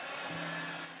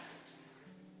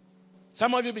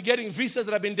 Some of you will be getting visas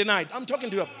that have been denied. I'm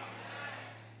talking to you.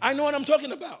 I know what I'm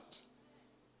talking about.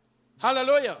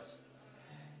 Hallelujah.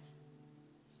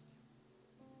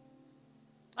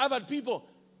 I've had people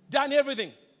done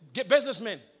everything. Get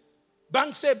businessmen.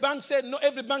 Bank said no.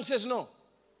 Every bank says no.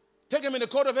 Take them in the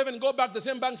court of heaven, go back, the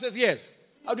same bank says yes.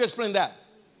 How do you explain that?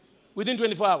 Within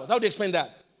 24 hours. How do you explain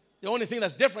that? The only thing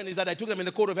that's different is that I took them in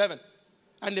the court of heaven.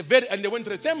 And they went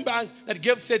to the same bank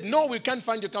that said, no, we can't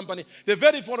find your company. The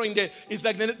very following day, it's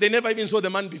like they never even saw the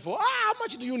man before. How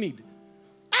much do you need?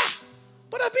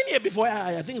 But I've been here before.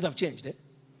 Things have changed.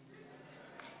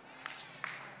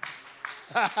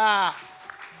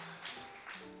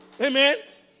 Amen.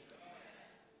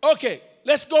 Okay,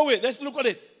 let's look at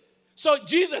it. So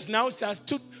Jesus now says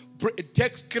to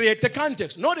create the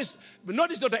context. Notice,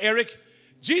 Dr. Eric,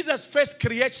 Jesus first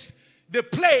creates the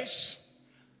place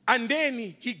and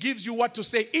then he gives you what to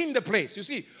say in the place. You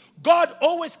see, God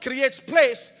always creates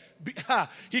place.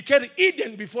 He created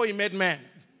Eden before he made man.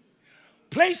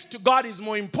 Place to God is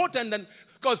more important than,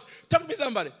 because, talk to me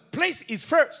somebody, place is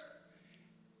first.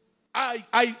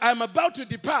 I'm about to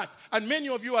depart, and many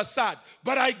of you are sad,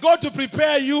 but I go to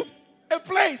prepare you a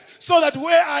place so that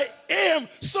where I am,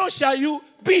 so shall you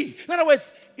be. In other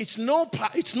words, it's no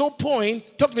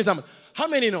point. Talk to me somebody. How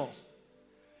many know?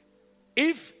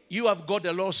 If you have got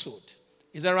a lawsuit,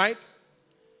 is that right?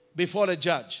 Before the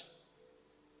judge,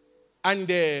 and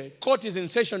the court is in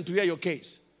session to hear your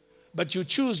case, but you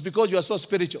choose, because you are so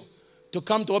spiritual, to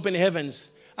come to Open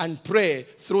Heavens and pray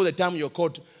through the time of your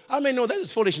court. How many know that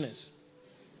is foolishness?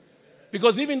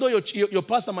 Because even though your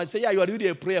pastor might say, yeah, you are really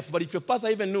a prayer, but if your pastor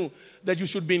even knew that you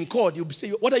should be in court, you'd say,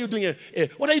 what are you doing here?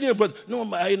 What are you doing, brother?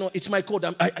 No, it's my court.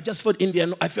 I just felt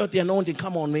I felt the anointing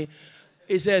come on me.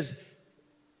 It says,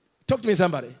 talk to me,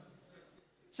 somebody.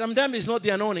 Sometimes it's not the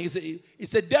anointing,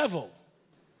 it's the devil.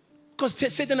 Because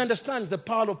Satan understands the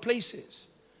power of places.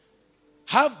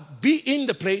 Be in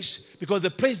the place, because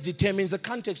the place determines the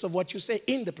context of what you say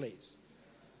in the place.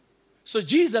 So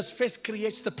Jesus first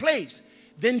creates the place,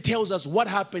 then tells us what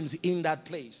happens in that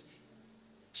place.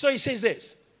 So he says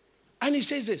this, and he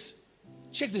says this.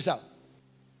 Check this out.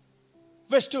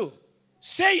 Verse 2.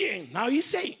 Now he's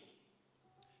saying,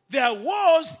 there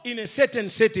was in a certain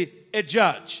city a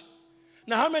judge.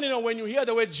 Now how many know when you hear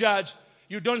the word judge,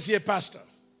 you don't see a pastor?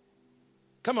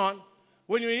 Come on.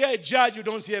 When you hear a judge, you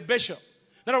don't see a bishop.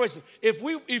 In other words,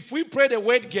 if we played a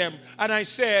word game and I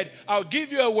said, I'll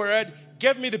give you a word,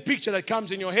 give me the picture that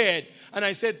comes in your head, and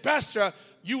I said, Pastor,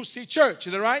 you see church.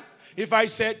 Is that right? If I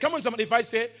say, come on somebody, if I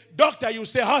say doctor, you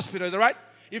say hospital. Is that right?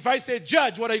 If I say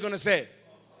judge, what are you going to say?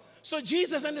 So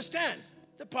Jesus understands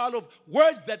the power of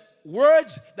words that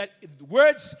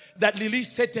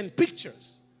release certain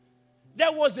pictures.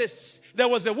 There was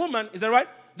a woman, is that right?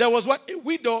 There was what? A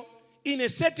widow in a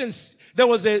certain, there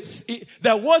was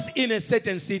in a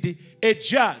certain city a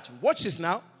judge. Watch this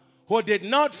now. Who did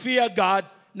not fear God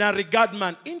nor regard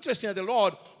man. Interesting that the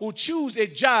Lord who choose a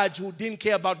judge who didn't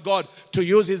care about God to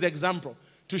use his example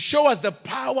to show us the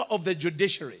power of the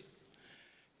judiciary.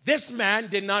 This man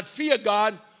did not fear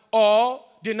God or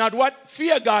did not what?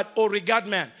 Fear God or regard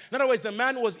man. In other words, the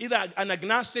man was either an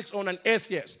agnostic or an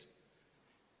atheist.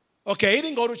 Okay, he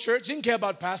didn't go to church, didn't care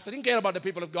about pastors, didn't care about the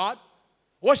people of God.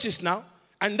 Watch this now.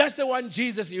 And that's the one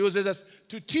Jesus uses us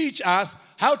to teach us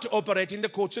how to operate in the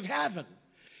courts of heaven.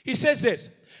 He says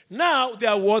this. Now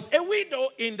there was a widow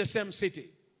in the same city.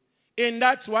 In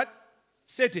that what?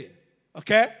 City.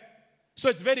 Okay? So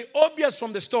it's very obvious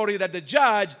from the story that the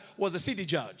judge was a city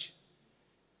judge.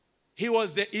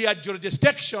 He had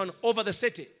jurisdiction over the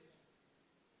city.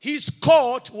 His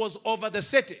court was over the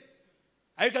city.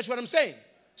 Are you catch what I'm saying?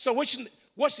 So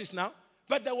watch this now.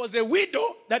 But there was a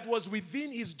widow that was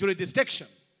within his jurisdiction.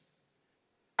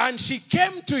 And she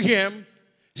came to him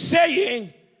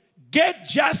saying, get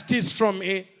justice from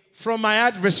me, from my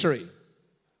adversary.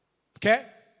 Okay?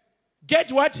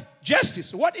 Get what?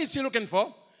 Justice. What is he looking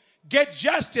for? Get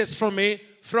justice from me,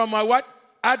 from my what?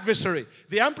 Adversary.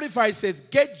 The Amplified says,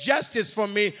 get justice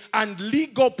from me and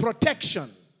legal protection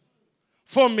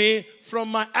for me from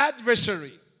my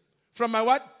adversary. From my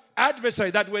what?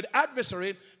 Adversary. That word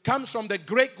adversary comes from the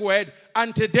Greek word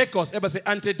antidekos. Everybody say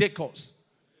antidekos.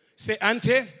 Say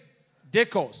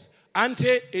antidekos.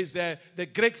 Anti is the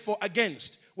Greek for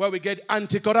against, where we get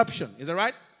anti-corruption. Is that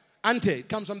right? Anti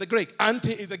comes from the Greek.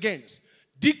 Anti is against.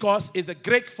 Dikos is the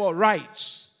Greek for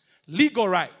rights, legal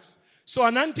rights. So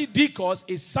an anti-dikos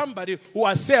is somebody who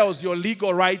assails your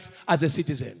legal rights as a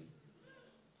citizen.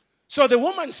 So the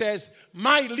woman says,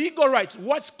 my legal rights,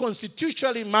 what's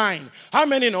constitutionally mine? How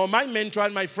many know? My mentor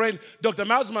and my friend, Dr.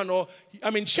 Mausman,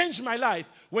 changed my life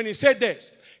when he said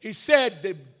this. He said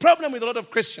the problem with a lot of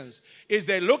Christians is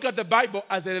they look at the Bible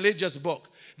as a religious book.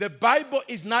 The Bible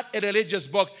is not a religious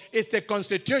book. It's the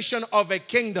constitution of a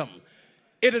kingdom.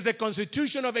 It is the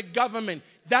constitution of a government.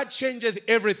 That changes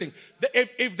everything.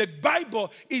 If the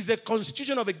Bible is a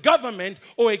constitution of a government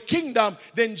or a kingdom,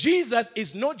 then Jesus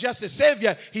is not just a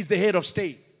savior, he's the head of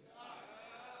state.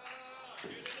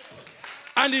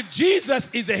 And if Jesus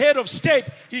is the head of state,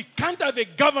 he can't have a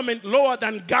government lower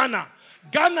than Ghana.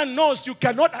 Ghana knows you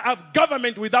cannot have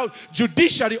government without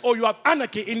judiciary or you have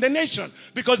anarchy in the nation.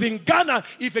 Because in Ghana,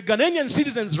 if a Ghanaian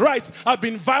citizen's rights have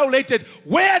been violated,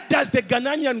 where does the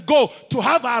Ghanaian go to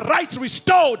have our rights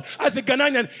restored as a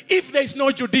Ghanaian if there is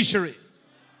no judiciary?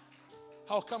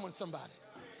 Oh, come on, somebody.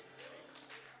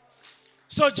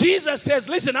 So Jesus says,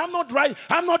 listen, I'm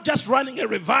not just running a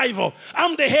revival.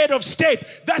 I'm the head of state.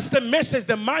 That's the message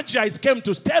the Magi came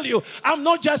to tell you. I'm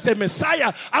not just a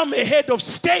Messiah. I'm a head of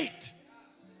state.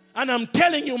 And I'm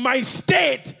telling you, my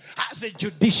state has a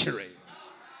judiciary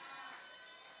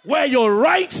where your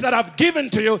rights that I've given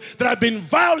to you that have been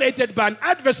violated by an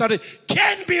adversary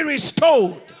can be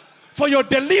restored for your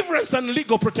deliverance and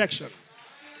legal protection.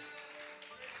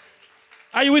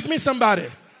 Are you with me, somebody?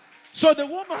 So the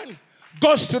woman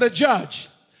goes to the judge.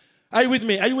 Are you with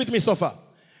me? Are you with me so far?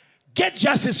 Get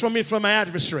justice from me, from my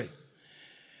adversary.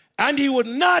 And he would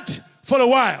not for a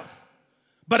while.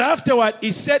 But afterward,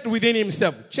 he said within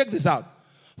himself, check this out.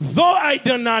 Though I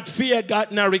do not fear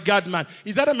God nor regard man.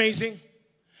 Is that amazing?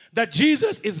 That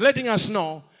Jesus is letting us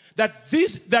know that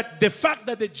the fact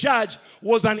that the judge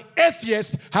was an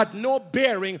atheist had no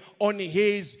bearing on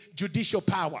his judicial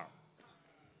power.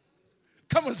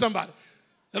 Come on, somebody.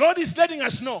 The Lord is letting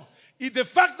us know. The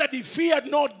fact that he feared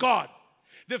not God,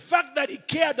 the fact that he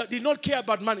did not care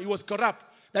about money, he was corrupt.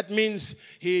 That means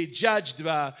he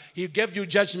gave you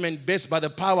judgment based by the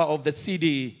power of the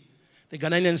CD, the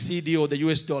Ghanaian CD or the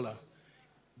US dollar.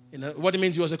 You know what it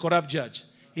means? He was a corrupt judge.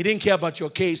 He didn't care about your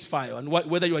case file and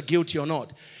whether you are guilty or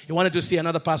not. He wanted to see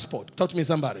another passport. Talk to me,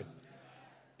 somebody.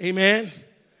 Amen.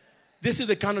 This is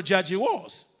the kind of judge he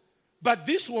was. But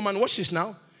this woman, watch this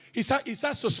now. He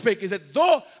starts to speak. He said,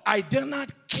 though I do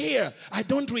not care, I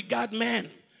don't regard man.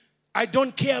 I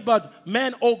don't care about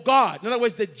man or God. In other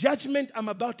words, the judgment I'm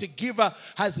about to give her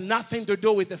has nothing to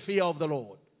do with the fear of the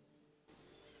Lord.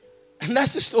 And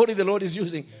that's the story the Lord is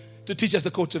using to teach us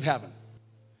the courts of heaven.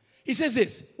 He says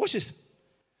this, watch this.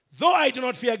 Though I do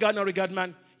not fear God nor regard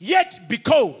man, yet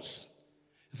because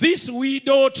this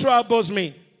widow troubles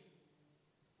me,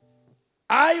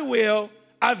 I will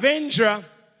avenge her,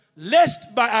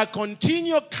 lest by her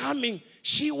continual coming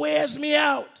she wears me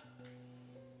out.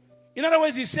 In other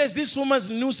words, he says this woman's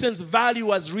nuisance value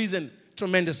has risen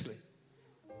tremendously.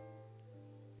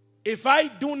 If I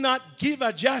do not give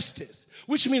her justice,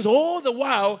 which means all the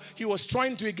while he was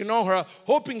trying to ignore her,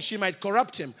 hoping she might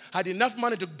corrupt him, had enough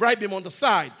money to bribe him on the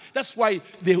side. That's why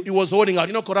he was holding out.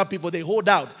 You know, corrupt people, they hold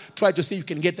out, try to see if you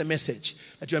can get the message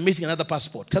that you are missing another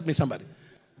passport. Help me, somebody.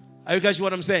 Are you catching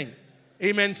what I'm saying?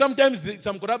 Amen. Sometimes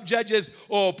some corrupt judges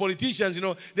or politicians, you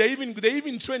know, they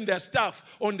even train their staff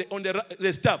on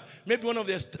the staff. Maybe one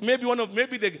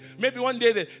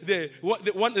day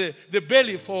the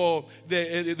belly for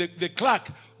the clerk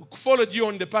followed you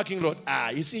on the parking lot.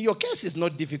 You see, your case is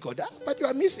not difficult, but you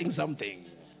are missing something.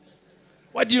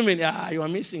 What do you mean? You are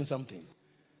missing something.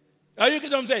 Are you getting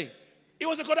what I'm saying? He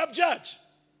was a corrupt judge,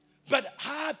 but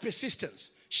her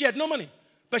persistence. She had no money,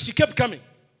 but she kept coming.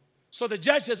 So the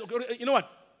judge says, okay, you know what?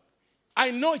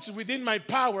 I know it's within my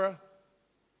power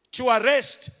to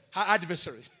arrest her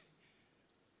adversary.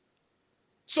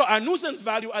 So our nuisance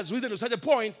value has risen to such a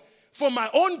point, for my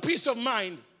own peace of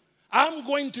mind, I'm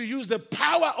going to use the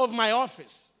power of my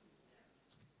office.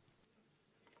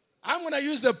 I'm going to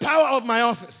use the power of my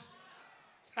office.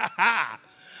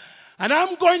 And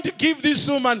I'm going to give this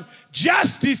woman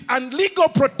justice and legal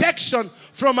protection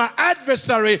from her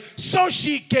adversary so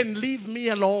she can leave me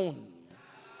alone.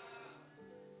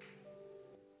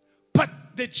 But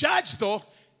the judge, though,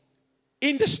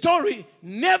 in the story,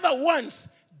 never once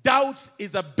doubts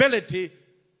his ability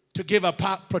to give her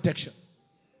protection.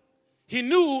 He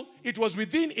knew it was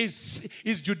within his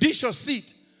judicial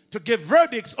seat to give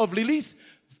verdicts of release,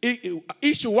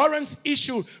 issue warrants,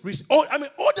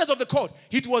 orders of the court.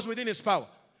 It was within his power.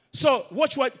 So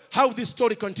watch how this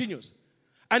story continues.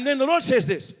 And then the Lord says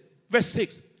this, verse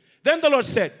 6. Then the Lord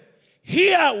said,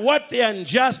 hear what the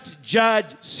unjust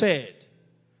judge said.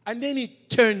 And then he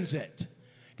turns it.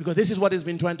 Because this is what he's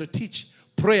been trying to teach.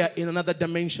 Prayer in another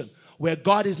dimension. Where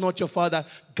God is not your father,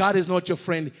 God is not your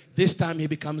friend. This time he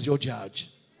becomes your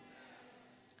judge.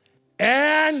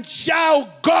 And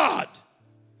shall God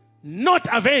not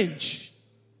avenge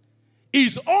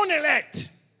his own elect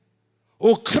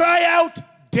who cry out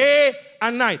day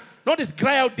and night? Notice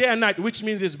cry out day and night, which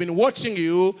means he's been watching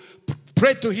you.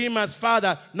 Pray to him as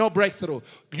Father, no breakthrough.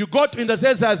 You go to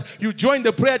intercessors, you join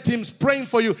the prayer teams praying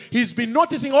for you. He's been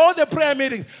noticing all the prayer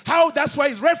meetings. That's why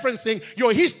he's referencing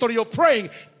your history of praying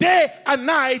day and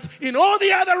night in all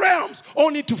the other realms,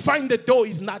 only to find the door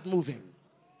is not moving.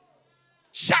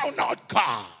 Shall not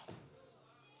God,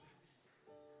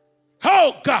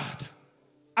 oh God,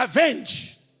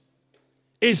 avenge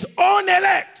his own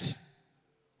elect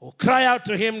who cry out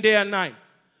to him day and night,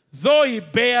 though he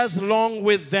bears long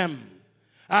with them.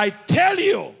 I tell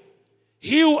you,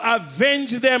 he will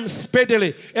avenge them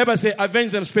speedily. Everybody say,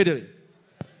 avenge them speedily.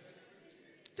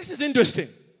 This is interesting.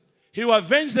 He will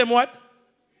avenge them what?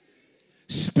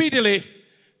 Speedily.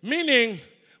 Meaning,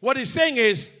 what he's saying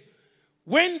is,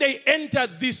 when they enter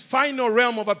this final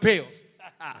realm of appeal,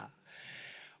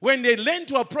 when they learn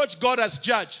to approach God as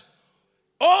judge,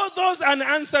 all those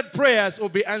unanswered prayers will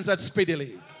be answered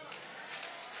speedily.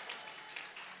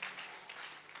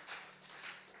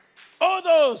 All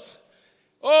those,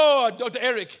 Dr.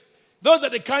 Eric, those are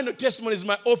the kind of testimonies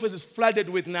my office is flooded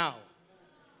with now.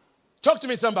 Talk to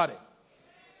me, somebody.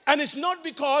 And it's not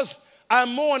because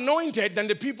I'm more anointed than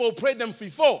the people who prayed them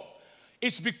before.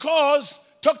 It's because,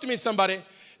 talk to me, somebody,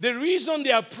 the reason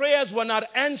their prayers were not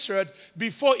answered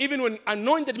before, even when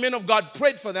anointed men of God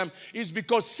prayed for them, is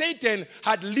because Satan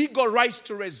had legal rights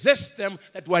to resist them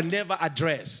that were never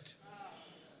addressed.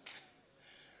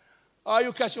 Are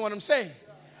you catching what I'm saying?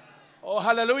 Oh,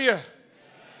 hallelujah.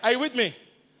 Are you with me?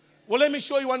 Well, let me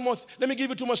show you one more. Let me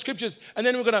give you two more scriptures, and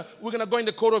then we're gonna go in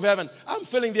the court of heaven. I'm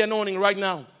feeling the anointing right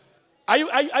now. Are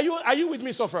you with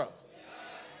me so far?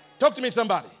 Talk to me,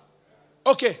 somebody.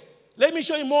 Okay. Let me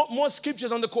show you more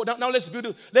scriptures on the court. Now let's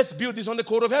build this on the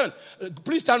court of heaven.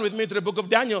 Please turn with me to the book of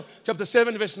Daniel, chapter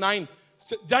 7, verse 9.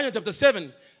 Daniel chapter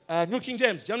 7, New King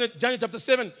James. Daniel chapter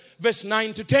 7, verse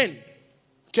 9 to 10.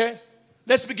 Okay?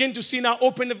 Let's begin to see now,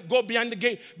 go behind the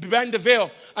gate, behind the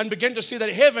veil, and begin to see that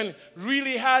heaven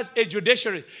really has a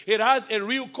judiciary. It has a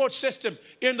real court system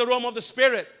in the realm of the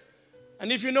spirit.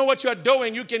 And if you know what you are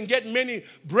doing, you can get many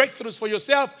breakthroughs for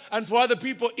yourself and for other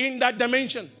people in that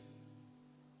dimension.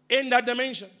 In that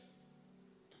dimension.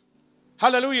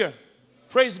 Hallelujah.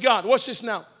 Praise God. Watch this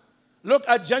now. Look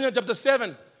at Daniel chapter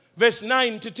 7, verse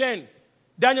 9 to 10.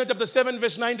 Daniel chapter 7,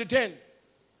 verse 9 to 10.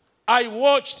 I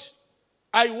watched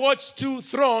 2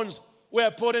 thrones were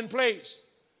put in place.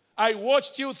 I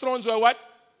watched 2 thrones were what?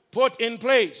 Put in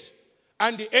place.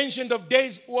 And the Ancient of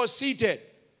Days was seated.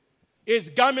 His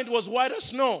garment was white as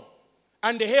snow,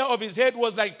 and the hair of his head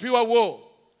was like pure wool.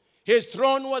 His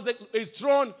throne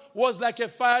was like a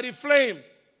fiery flame.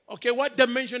 Okay, what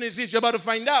dimension is this? You're about to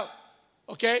find out.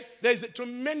 Okay, there's a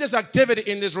tremendous activity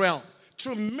in this realm.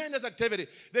 Tremendous activity.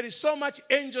 There is so much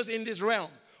angels in this realm.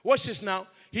 Watch this now.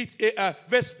 His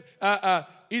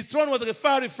throne was like a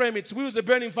fiery flame. Its wheels a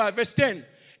burning fire. Verse 10.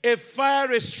 A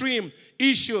fiery stream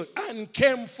issued and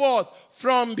came forth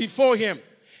from before him.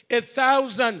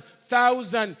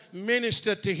 1,000,000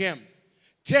 ministered to him.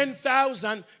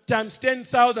 10,000 times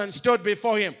 10,000 stood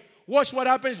before him. Watch what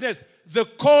happens next. The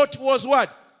court was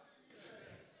what?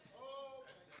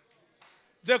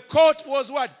 The court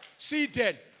was what?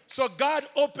 Seated. So God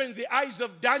opens the eyes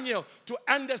of Daniel to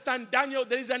understand, Daniel,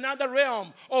 there is another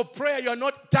realm of prayer you're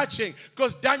not touching,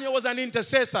 because Daniel was an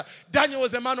intercessor. Daniel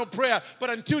was a man of prayer. But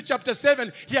until chapter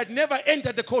 7, he had never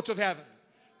entered the court of heaven.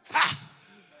 Ha!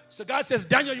 So God says,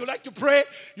 Daniel, you like to pray.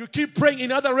 You keep praying in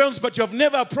other realms, but you have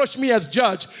never approached me as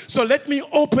judge. So let me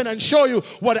open and show you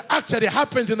what actually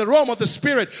happens in the realm of the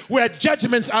spirit, where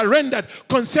judgments are rendered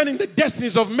concerning the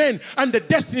destinies of men and the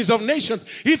destinies of nations.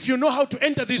 If you know how to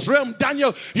enter this realm,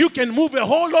 Daniel, you can move a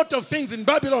whole lot of things in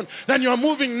Babylon than you're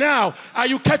moving now. Are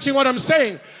you catching what I'm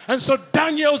saying? And so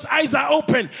Daniel's eyes are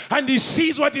open and he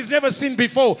sees what he's never seen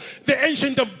before. The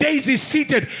Ancient of Days is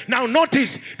seated. Now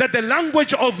notice that the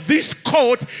language of this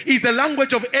court is the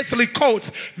language of earthly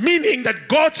courts, meaning that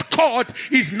God's court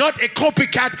is not a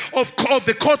copycat of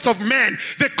the courts of men.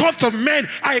 The courts of men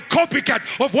are a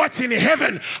copycat of what's in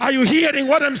heaven. Are you hearing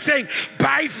what I'm saying?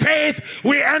 By faith,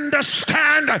 we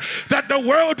understand that the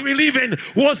world we live in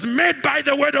was made by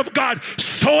the word of God,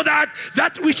 so that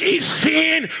that which is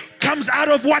seen comes out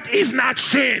of what is not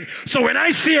seen. So when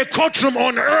I see a courtroom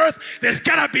on earth, there's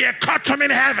got to be a courtroom in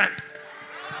heaven.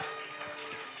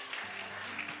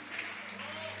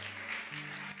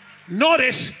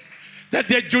 Notice that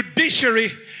the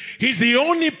judiciary is the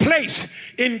only place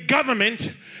in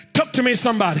government, talk to me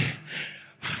somebody,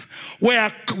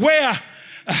 where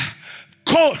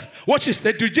watch this,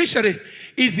 the judiciary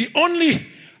is the only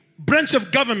branch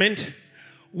of government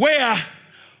where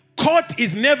court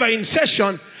is never in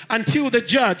session until the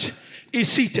judge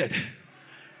is seated.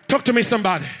 Talk to me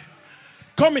somebody.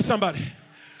 Call me somebody.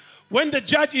 When the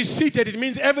judge is seated, it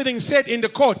means everything said in the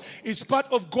court is part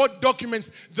of God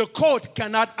documents. The court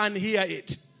cannot unhear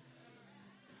it.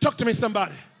 Talk to me,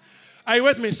 somebody. Are you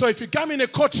with me? So if you come in a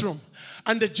courtroom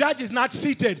and the judge is not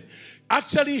seated,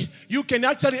 actually, you can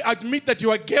actually admit that you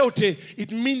are guilty.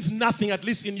 It means nothing, at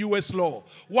least in U.S. law.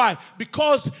 Why?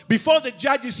 Because before the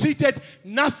judge is seated,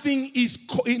 nothing is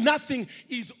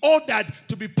ordered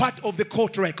to be part of the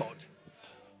court record.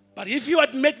 But if you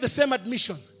make the same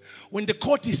admission, when the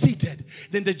court is seated,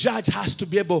 then the judge has to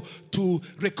be able to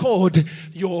record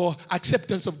your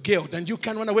acceptance of guilt, and you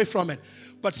can't run away from it.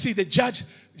 But see, the judge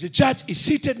is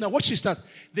seated. Now watch this now.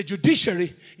 The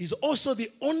judiciary is also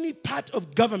the only part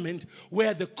of government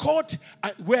where the court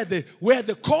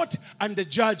and the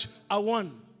judge are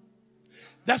one.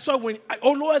 That's why when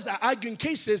all lawyers are arguing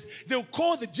cases, they'll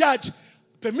call the judge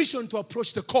permission to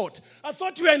approach the court. I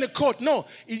thought you were in a court. No,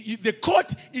 the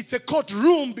court is a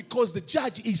courtroom because the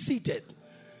judge is seated.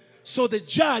 So the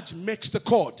judge makes the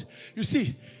court. You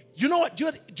see, you know what?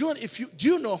 Do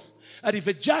you know that if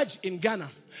a judge in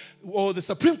Ghana or the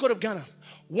Supreme Court of Ghana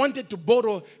wanted to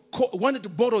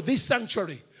borrow this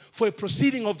sanctuary for a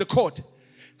proceeding of the court,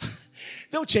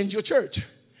 they'll change your church.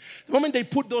 The moment they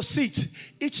put those seats,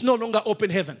 it's no longer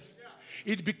open heaven.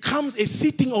 It becomes a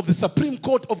sitting of the Supreme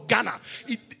Court of Ghana.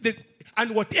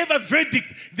 And whatever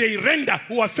verdict they render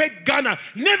who affect Ghana,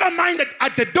 never mind that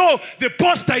at the door the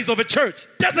poster is of a church.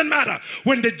 Doesn't matter.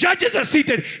 When the judges are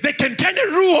seated, they can turn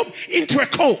a room into a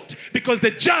court because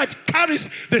the judge carries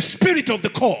the spirit of the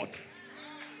court.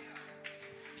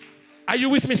 Are you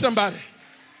with me, somebody?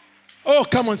 Oh,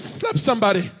 come on, slap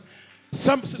somebody.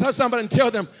 Slap somebody and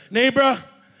tell them, neighbor,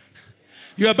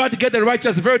 you're about to get the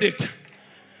righteous verdict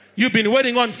you've been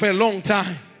waiting on for a long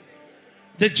time.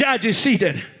 The judge is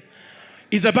seated.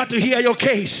 He's about to hear your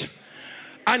case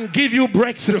and give you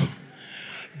breakthrough,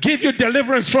 give you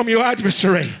deliverance from your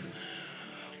adversary.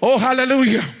 Oh,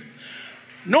 hallelujah.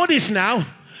 Notice now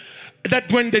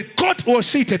that when the court was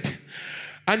seated,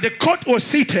 and the court was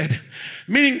seated,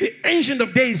 meaning the Ancient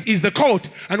of Days is the court,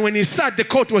 and when he sat, the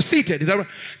court was seated.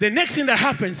 The next thing that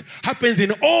happens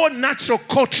in all natural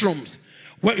courtrooms.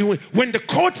 When the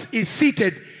court is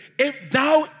seated,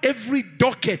 now every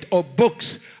docket or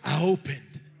books are opened.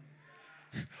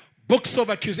 Books of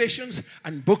accusations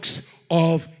and books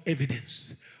of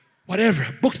evidence.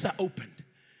 Whatever, books are opened.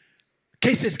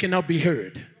 Cases cannot be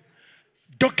heard.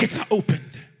 dockets are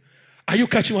opened. Are you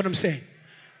catching what I'm saying?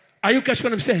 Are you catching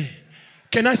what I'm saying?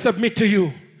 Can I submit to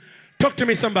you? Talk to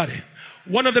me, somebody.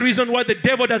 One of the reasons why the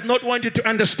devil does not want you to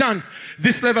understand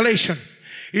this revelation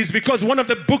is because one of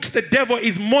the books the devil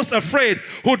is most afraid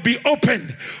would be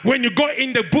opened when you go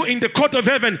in the book in the court of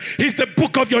heaven is the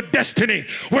book of your destiny.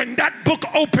 When that book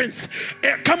opens,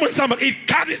 come on somebody, it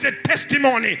carries a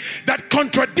testimony that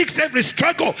contradicts every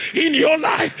struggle in your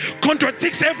life,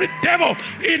 contradicts every devil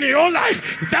in your life.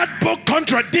 That book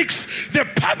contradicts the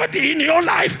poverty in your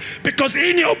life, because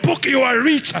in your book you are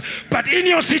rich, but in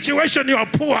your situation you are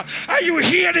poor. Are you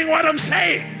hearing what I'm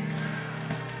saying?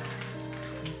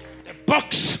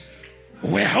 Books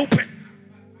were open.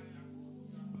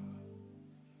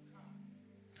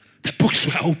 The books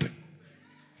were open.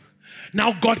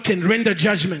 Now God can render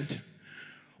judgment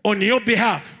on your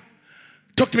behalf.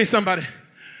 Talk to me, somebody.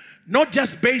 Not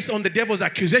just based on the devil's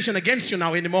accusation against you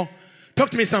now anymore. Talk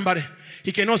to me, somebody.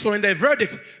 He can also render a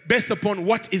verdict based upon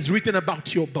what is written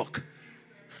about your book.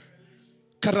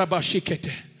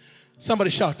 Karabashikete. Somebody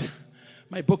shout,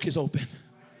 my book is open.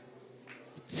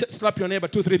 Slap your neighbor,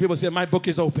 2-3 people, say, my book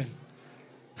is open.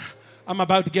 I'm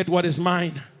about to get what is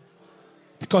mine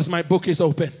because my book is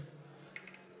open.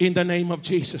 In the name of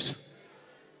Jesus.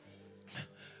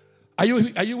 Are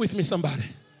you with me, somebody?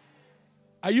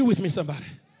 Are you with me, somebody?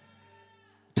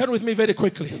 Turn with me very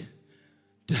quickly.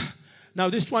 Now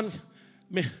this one,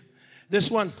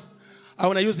 I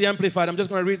want to use the Amplified. I'm just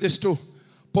going to read these 2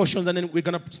 portions and then we're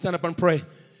going to stand up and pray.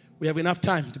 We have enough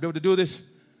time to be able to do this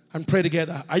and pray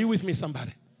together. Are you with me,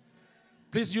 somebody?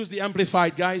 Please use the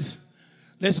Amplified, guys.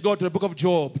 Let's go to the book of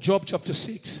Job. Job chapter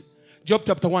 6. Job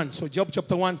chapter 1. So Job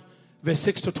chapter 1, verse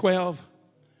 6 to 12.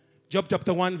 Job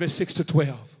chapter 1, verse 6 to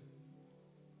 12.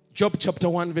 Job chapter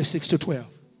 1, verse 6 to 12.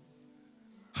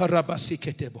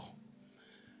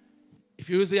 If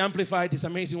you use the Amplified, it's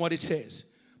amazing what it says.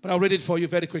 But I'll read it for you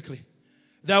very quickly.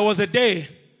 There was a day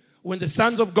when the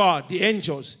sons of God, the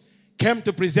angels, came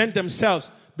to present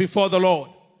themselves before the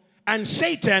Lord. And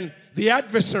Satan, the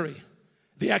adversary,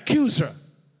 the accuser.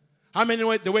 How many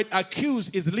know the word accuse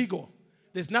is legal?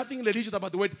 There's nothing religious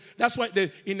about the word. That's why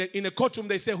in a courtroom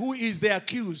they say, who is the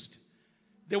accused?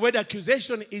 The word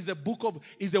accusation is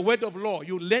a word of law.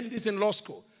 You learn this in law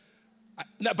school.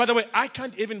 Now, by the way, I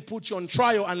can't even put you on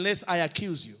trial unless I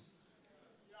accuse you.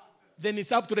 Then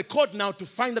it's up to the court now to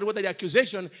find out whether the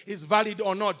accusation is valid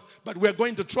or not. But we're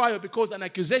going to trial because an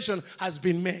accusation has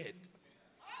been made.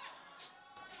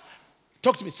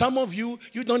 Talk to me. Some of you,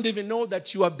 you don't even know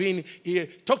that you have been here.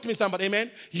 Talk to me, somebody. Amen.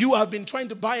 You have been trying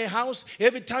to buy a house.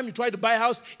 Every time you try to buy a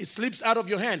house, it slips out of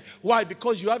your hand. Why?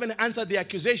 Because you haven't answered the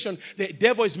accusation the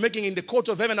devil is making in the court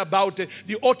of heaven about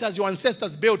the altars your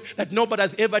ancestors built that nobody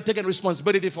has ever taken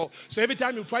responsibility for. So every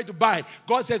time you try to buy,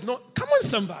 God says, no, come on,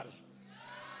 somebody.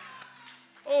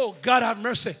 Oh, God have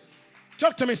mercy.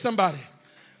 Talk to me, somebody.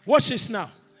 Watch this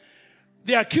now.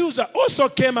 The accuser also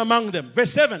came among them.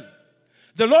 Verse 7.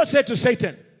 The Lord said to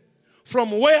Satan,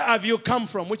 from where have you come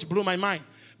from? Which blew my mind.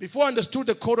 Before I understood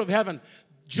the court of heaven,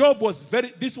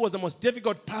 this was the most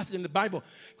difficult passage in the Bible.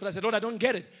 Because I said, Lord, I don't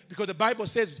get it. Because the Bible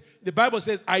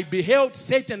says, I beheld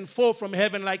Satan fall from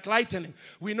heaven like lightning.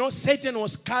 We know Satan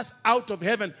was cast out of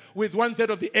heaven with 1/3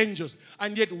 of the angels.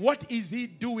 And yet, what is he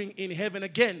doing in heaven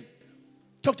again?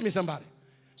 Talk to me, somebody.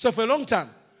 So for a long time,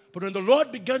 but when the Lord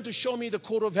began to show me the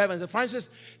court of heaven, I said, Francis,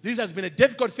 this has been a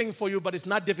difficult thing for you, but it's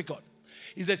not difficult.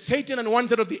 He said, Satan and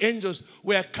 1/3 of the angels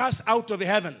were cast out of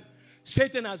heaven.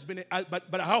 Satan has been,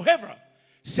 however,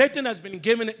 Satan has been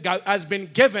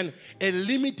given a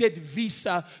limited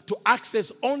visa to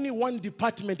access only one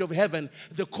department of heaven,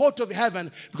 the court of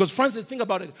heaven. Because Francis, think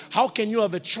about it. How can you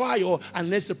have a trial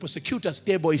unless the prosecutor's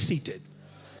table is seated?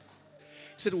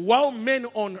 He said, while men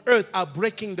on earth are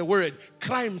breaking the word,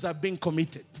 crimes are being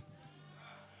committed.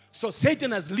 So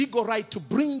Satan has legal right to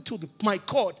bring to my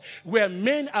court where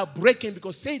men are breaking,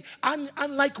 because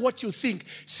unlike what you think,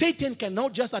 Satan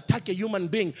cannot just attack a human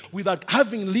being without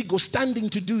having legal standing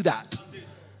to do that.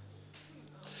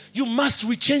 You must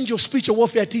rechange your spiritual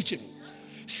warfare teaching.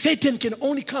 Satan can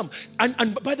only come.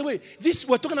 And by the way,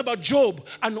 we're talking about Job,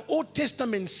 an Old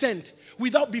Testament saint,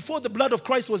 before the blood of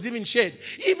Christ was even shed.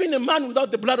 Even a man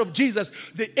without the blood of Jesus,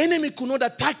 the enemy could not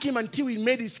attack him until he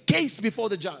made his case before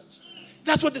the judge.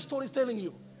 That's what the story is telling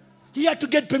you. He had to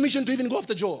get permission to even go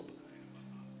after Job.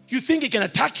 You think he can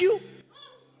attack you?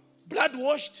 Blood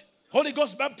washed, Holy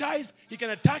Ghost baptized, he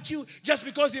can attack you just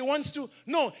because he wants to?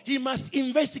 No, he must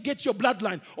investigate your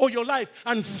bloodline or your life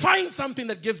and find something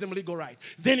that gives him legal right.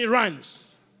 Then he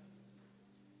runs.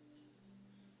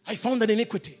 I found an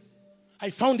iniquity.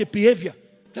 I found a behavior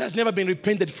that has never been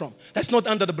repented from. That's not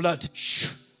under the blood.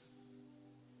 Shh.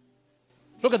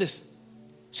 Look at this.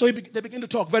 So they begin to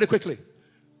talk very quickly.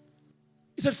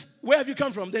 He said, where have you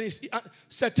come from? Then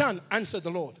Satan answered the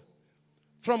Lord,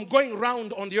 from going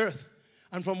round on the earth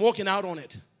and from walking out on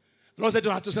it. The Lord said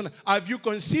to Satan, have you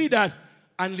considered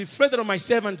and reflected on my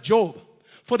servant Job?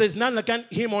 For there is none like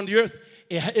him on the earth,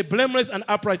 a blameless and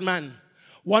upright man,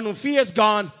 one who fears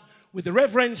God with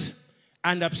reverence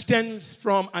and abstains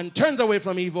from and turns away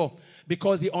from evil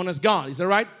because he honors God. Is that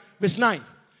right? Verse 9.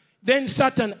 Then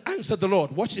Satan answered the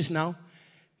Lord. Watch this now.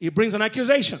 He brings an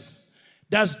accusation.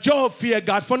 Does Job fear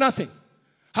God for nothing?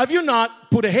 Have you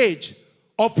not put a hedge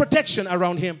of protection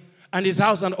around him and his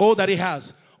house and all that he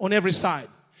has on every side?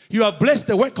 You have blessed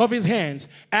the work of his hands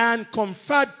and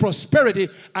conferred prosperity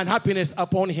and happiness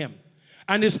upon him.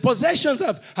 And his possessions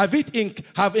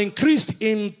have increased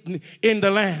in the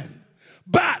land.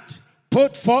 But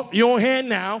put forth your hand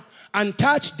now and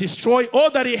destroy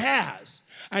all that he has,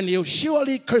 and he'll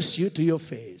surely curse you to your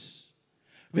face.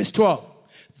 Verse 12.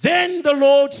 Then the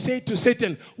Lord said to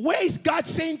Satan, where is God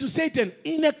saying to Satan?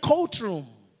 In a courtroom.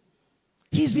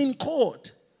 He's in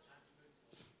court.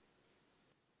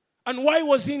 And why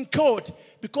was he in court?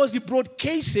 Because he brought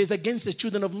cases against the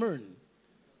children of men.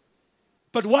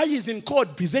 But while he's in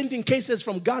court presenting cases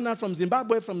from Ghana, from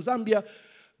Zimbabwe, from Zambia,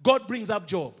 God brings up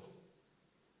Job.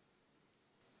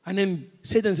 And then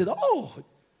Satan says, oh,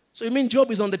 so you mean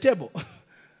Job is on the table?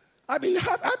 I've been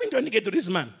trying to get to this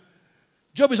man.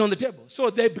 Job is on the table. So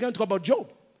they began to talk about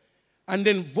Job. And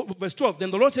then verse 12,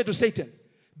 then the Lord said to Satan,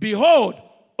 behold,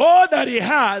 all that he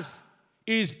has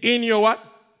is in your what?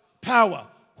 Power.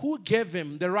 Who gave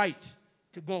him the right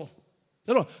to go?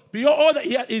 The Lord. Behold, all that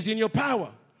he has is in your power.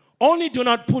 Only do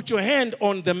not put your hand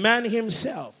on the man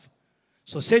himself.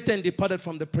 So Satan departed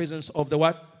from the presence of the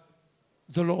what?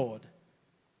 The Lord.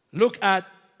 Look at,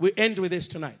 we end with this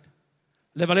tonight.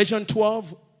 Revelation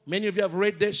 12, many of you have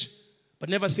read this, but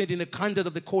never seen it in the context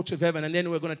of the court of heaven. And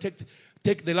then we're going to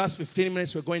take the last 15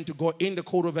 minutes. We're going to go in the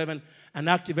court of heaven and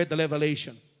activate the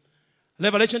revelation.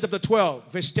 Revelation chapter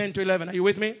 12, verse 10 to 11. Are you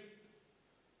with me?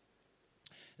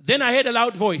 Then I heard a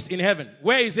loud voice in heaven.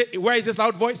 Where is it? Where is this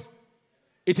loud voice?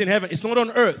 It's in heaven. It's not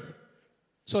on earth.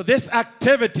 So this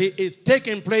activity is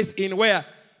taking place in where?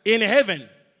 In heaven.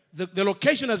 The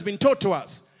location has been taught to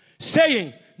us.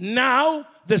 Saying, now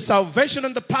the salvation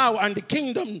and the power and the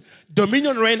kingdom,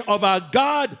 dominion, reign of our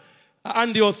God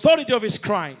and the authority of his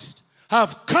Christ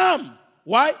have come.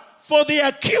 Why? For the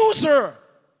accuser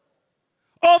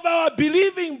of our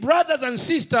believing brothers and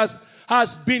sisters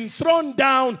has been thrown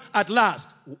down at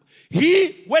last.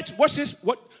 Watch this.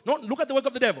 No, look at the work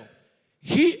of the devil.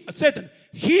 Satan,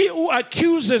 he who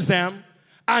accuses them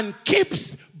and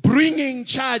keeps bringing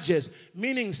charges,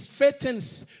 meaning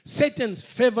Satan's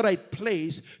favorite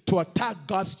place to attack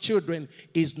God's children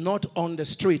is not on the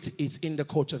streets, it's in the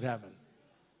court of heaven.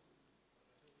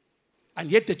 And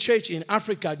yet the church in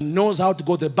Africa knows how to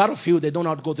go to the battlefield, they don't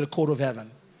know how to go to the court of heaven.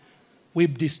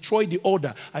 We've destroyed the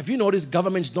order. Have you noticed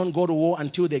governments don't go to war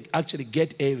until they actually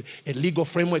get a legal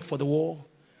framework for the war?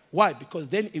 Why? Because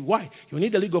why? You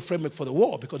need a legal framework for the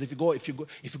war. Because if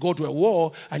you go to a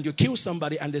war and you kill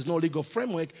somebody and there's no legal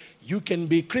framework, you can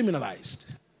be criminalized.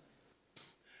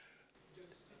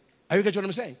 Are you getting what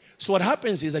I'm saying? So what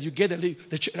happens is that you get are you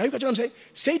getting what I'm saying?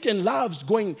 Satan loves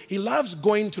going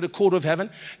to the court of heaven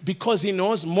because he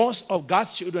knows most of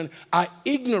God's children are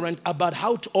ignorant about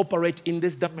how to operate in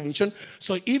this dimension.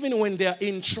 So even when they are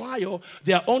in trial,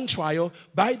 they are on trial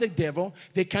by the devil,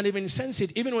 they can't even sense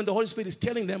it. Even when the Holy Spirit is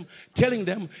telling them,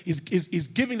 is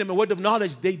giving them a word of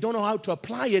knowledge, they don't know how to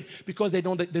apply it because they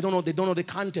don't know the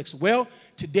context. Well,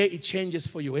 today it changes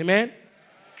for you. Amen?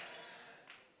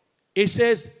 It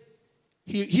says,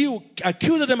 He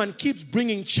accuses them and keeps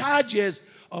bringing charges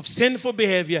of sinful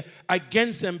behavior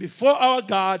against them before our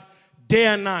God day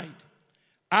and night.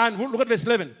 And look at verse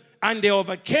 11. And they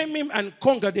overcame him and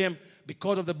conquered him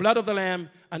because of the blood of the Lamb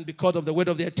and because of the word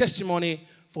of their testimony,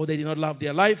 for they did not love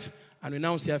their life and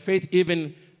renounce their faith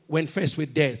even when faced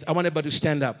with death. I want everybody to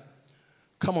stand up.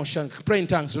 Come on, pray in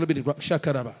tongues a little bit.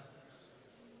 Shakaraba.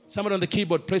 Somebody on the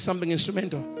keyboard, play something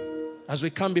instrumental as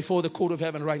we come before the court of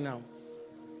heaven right now.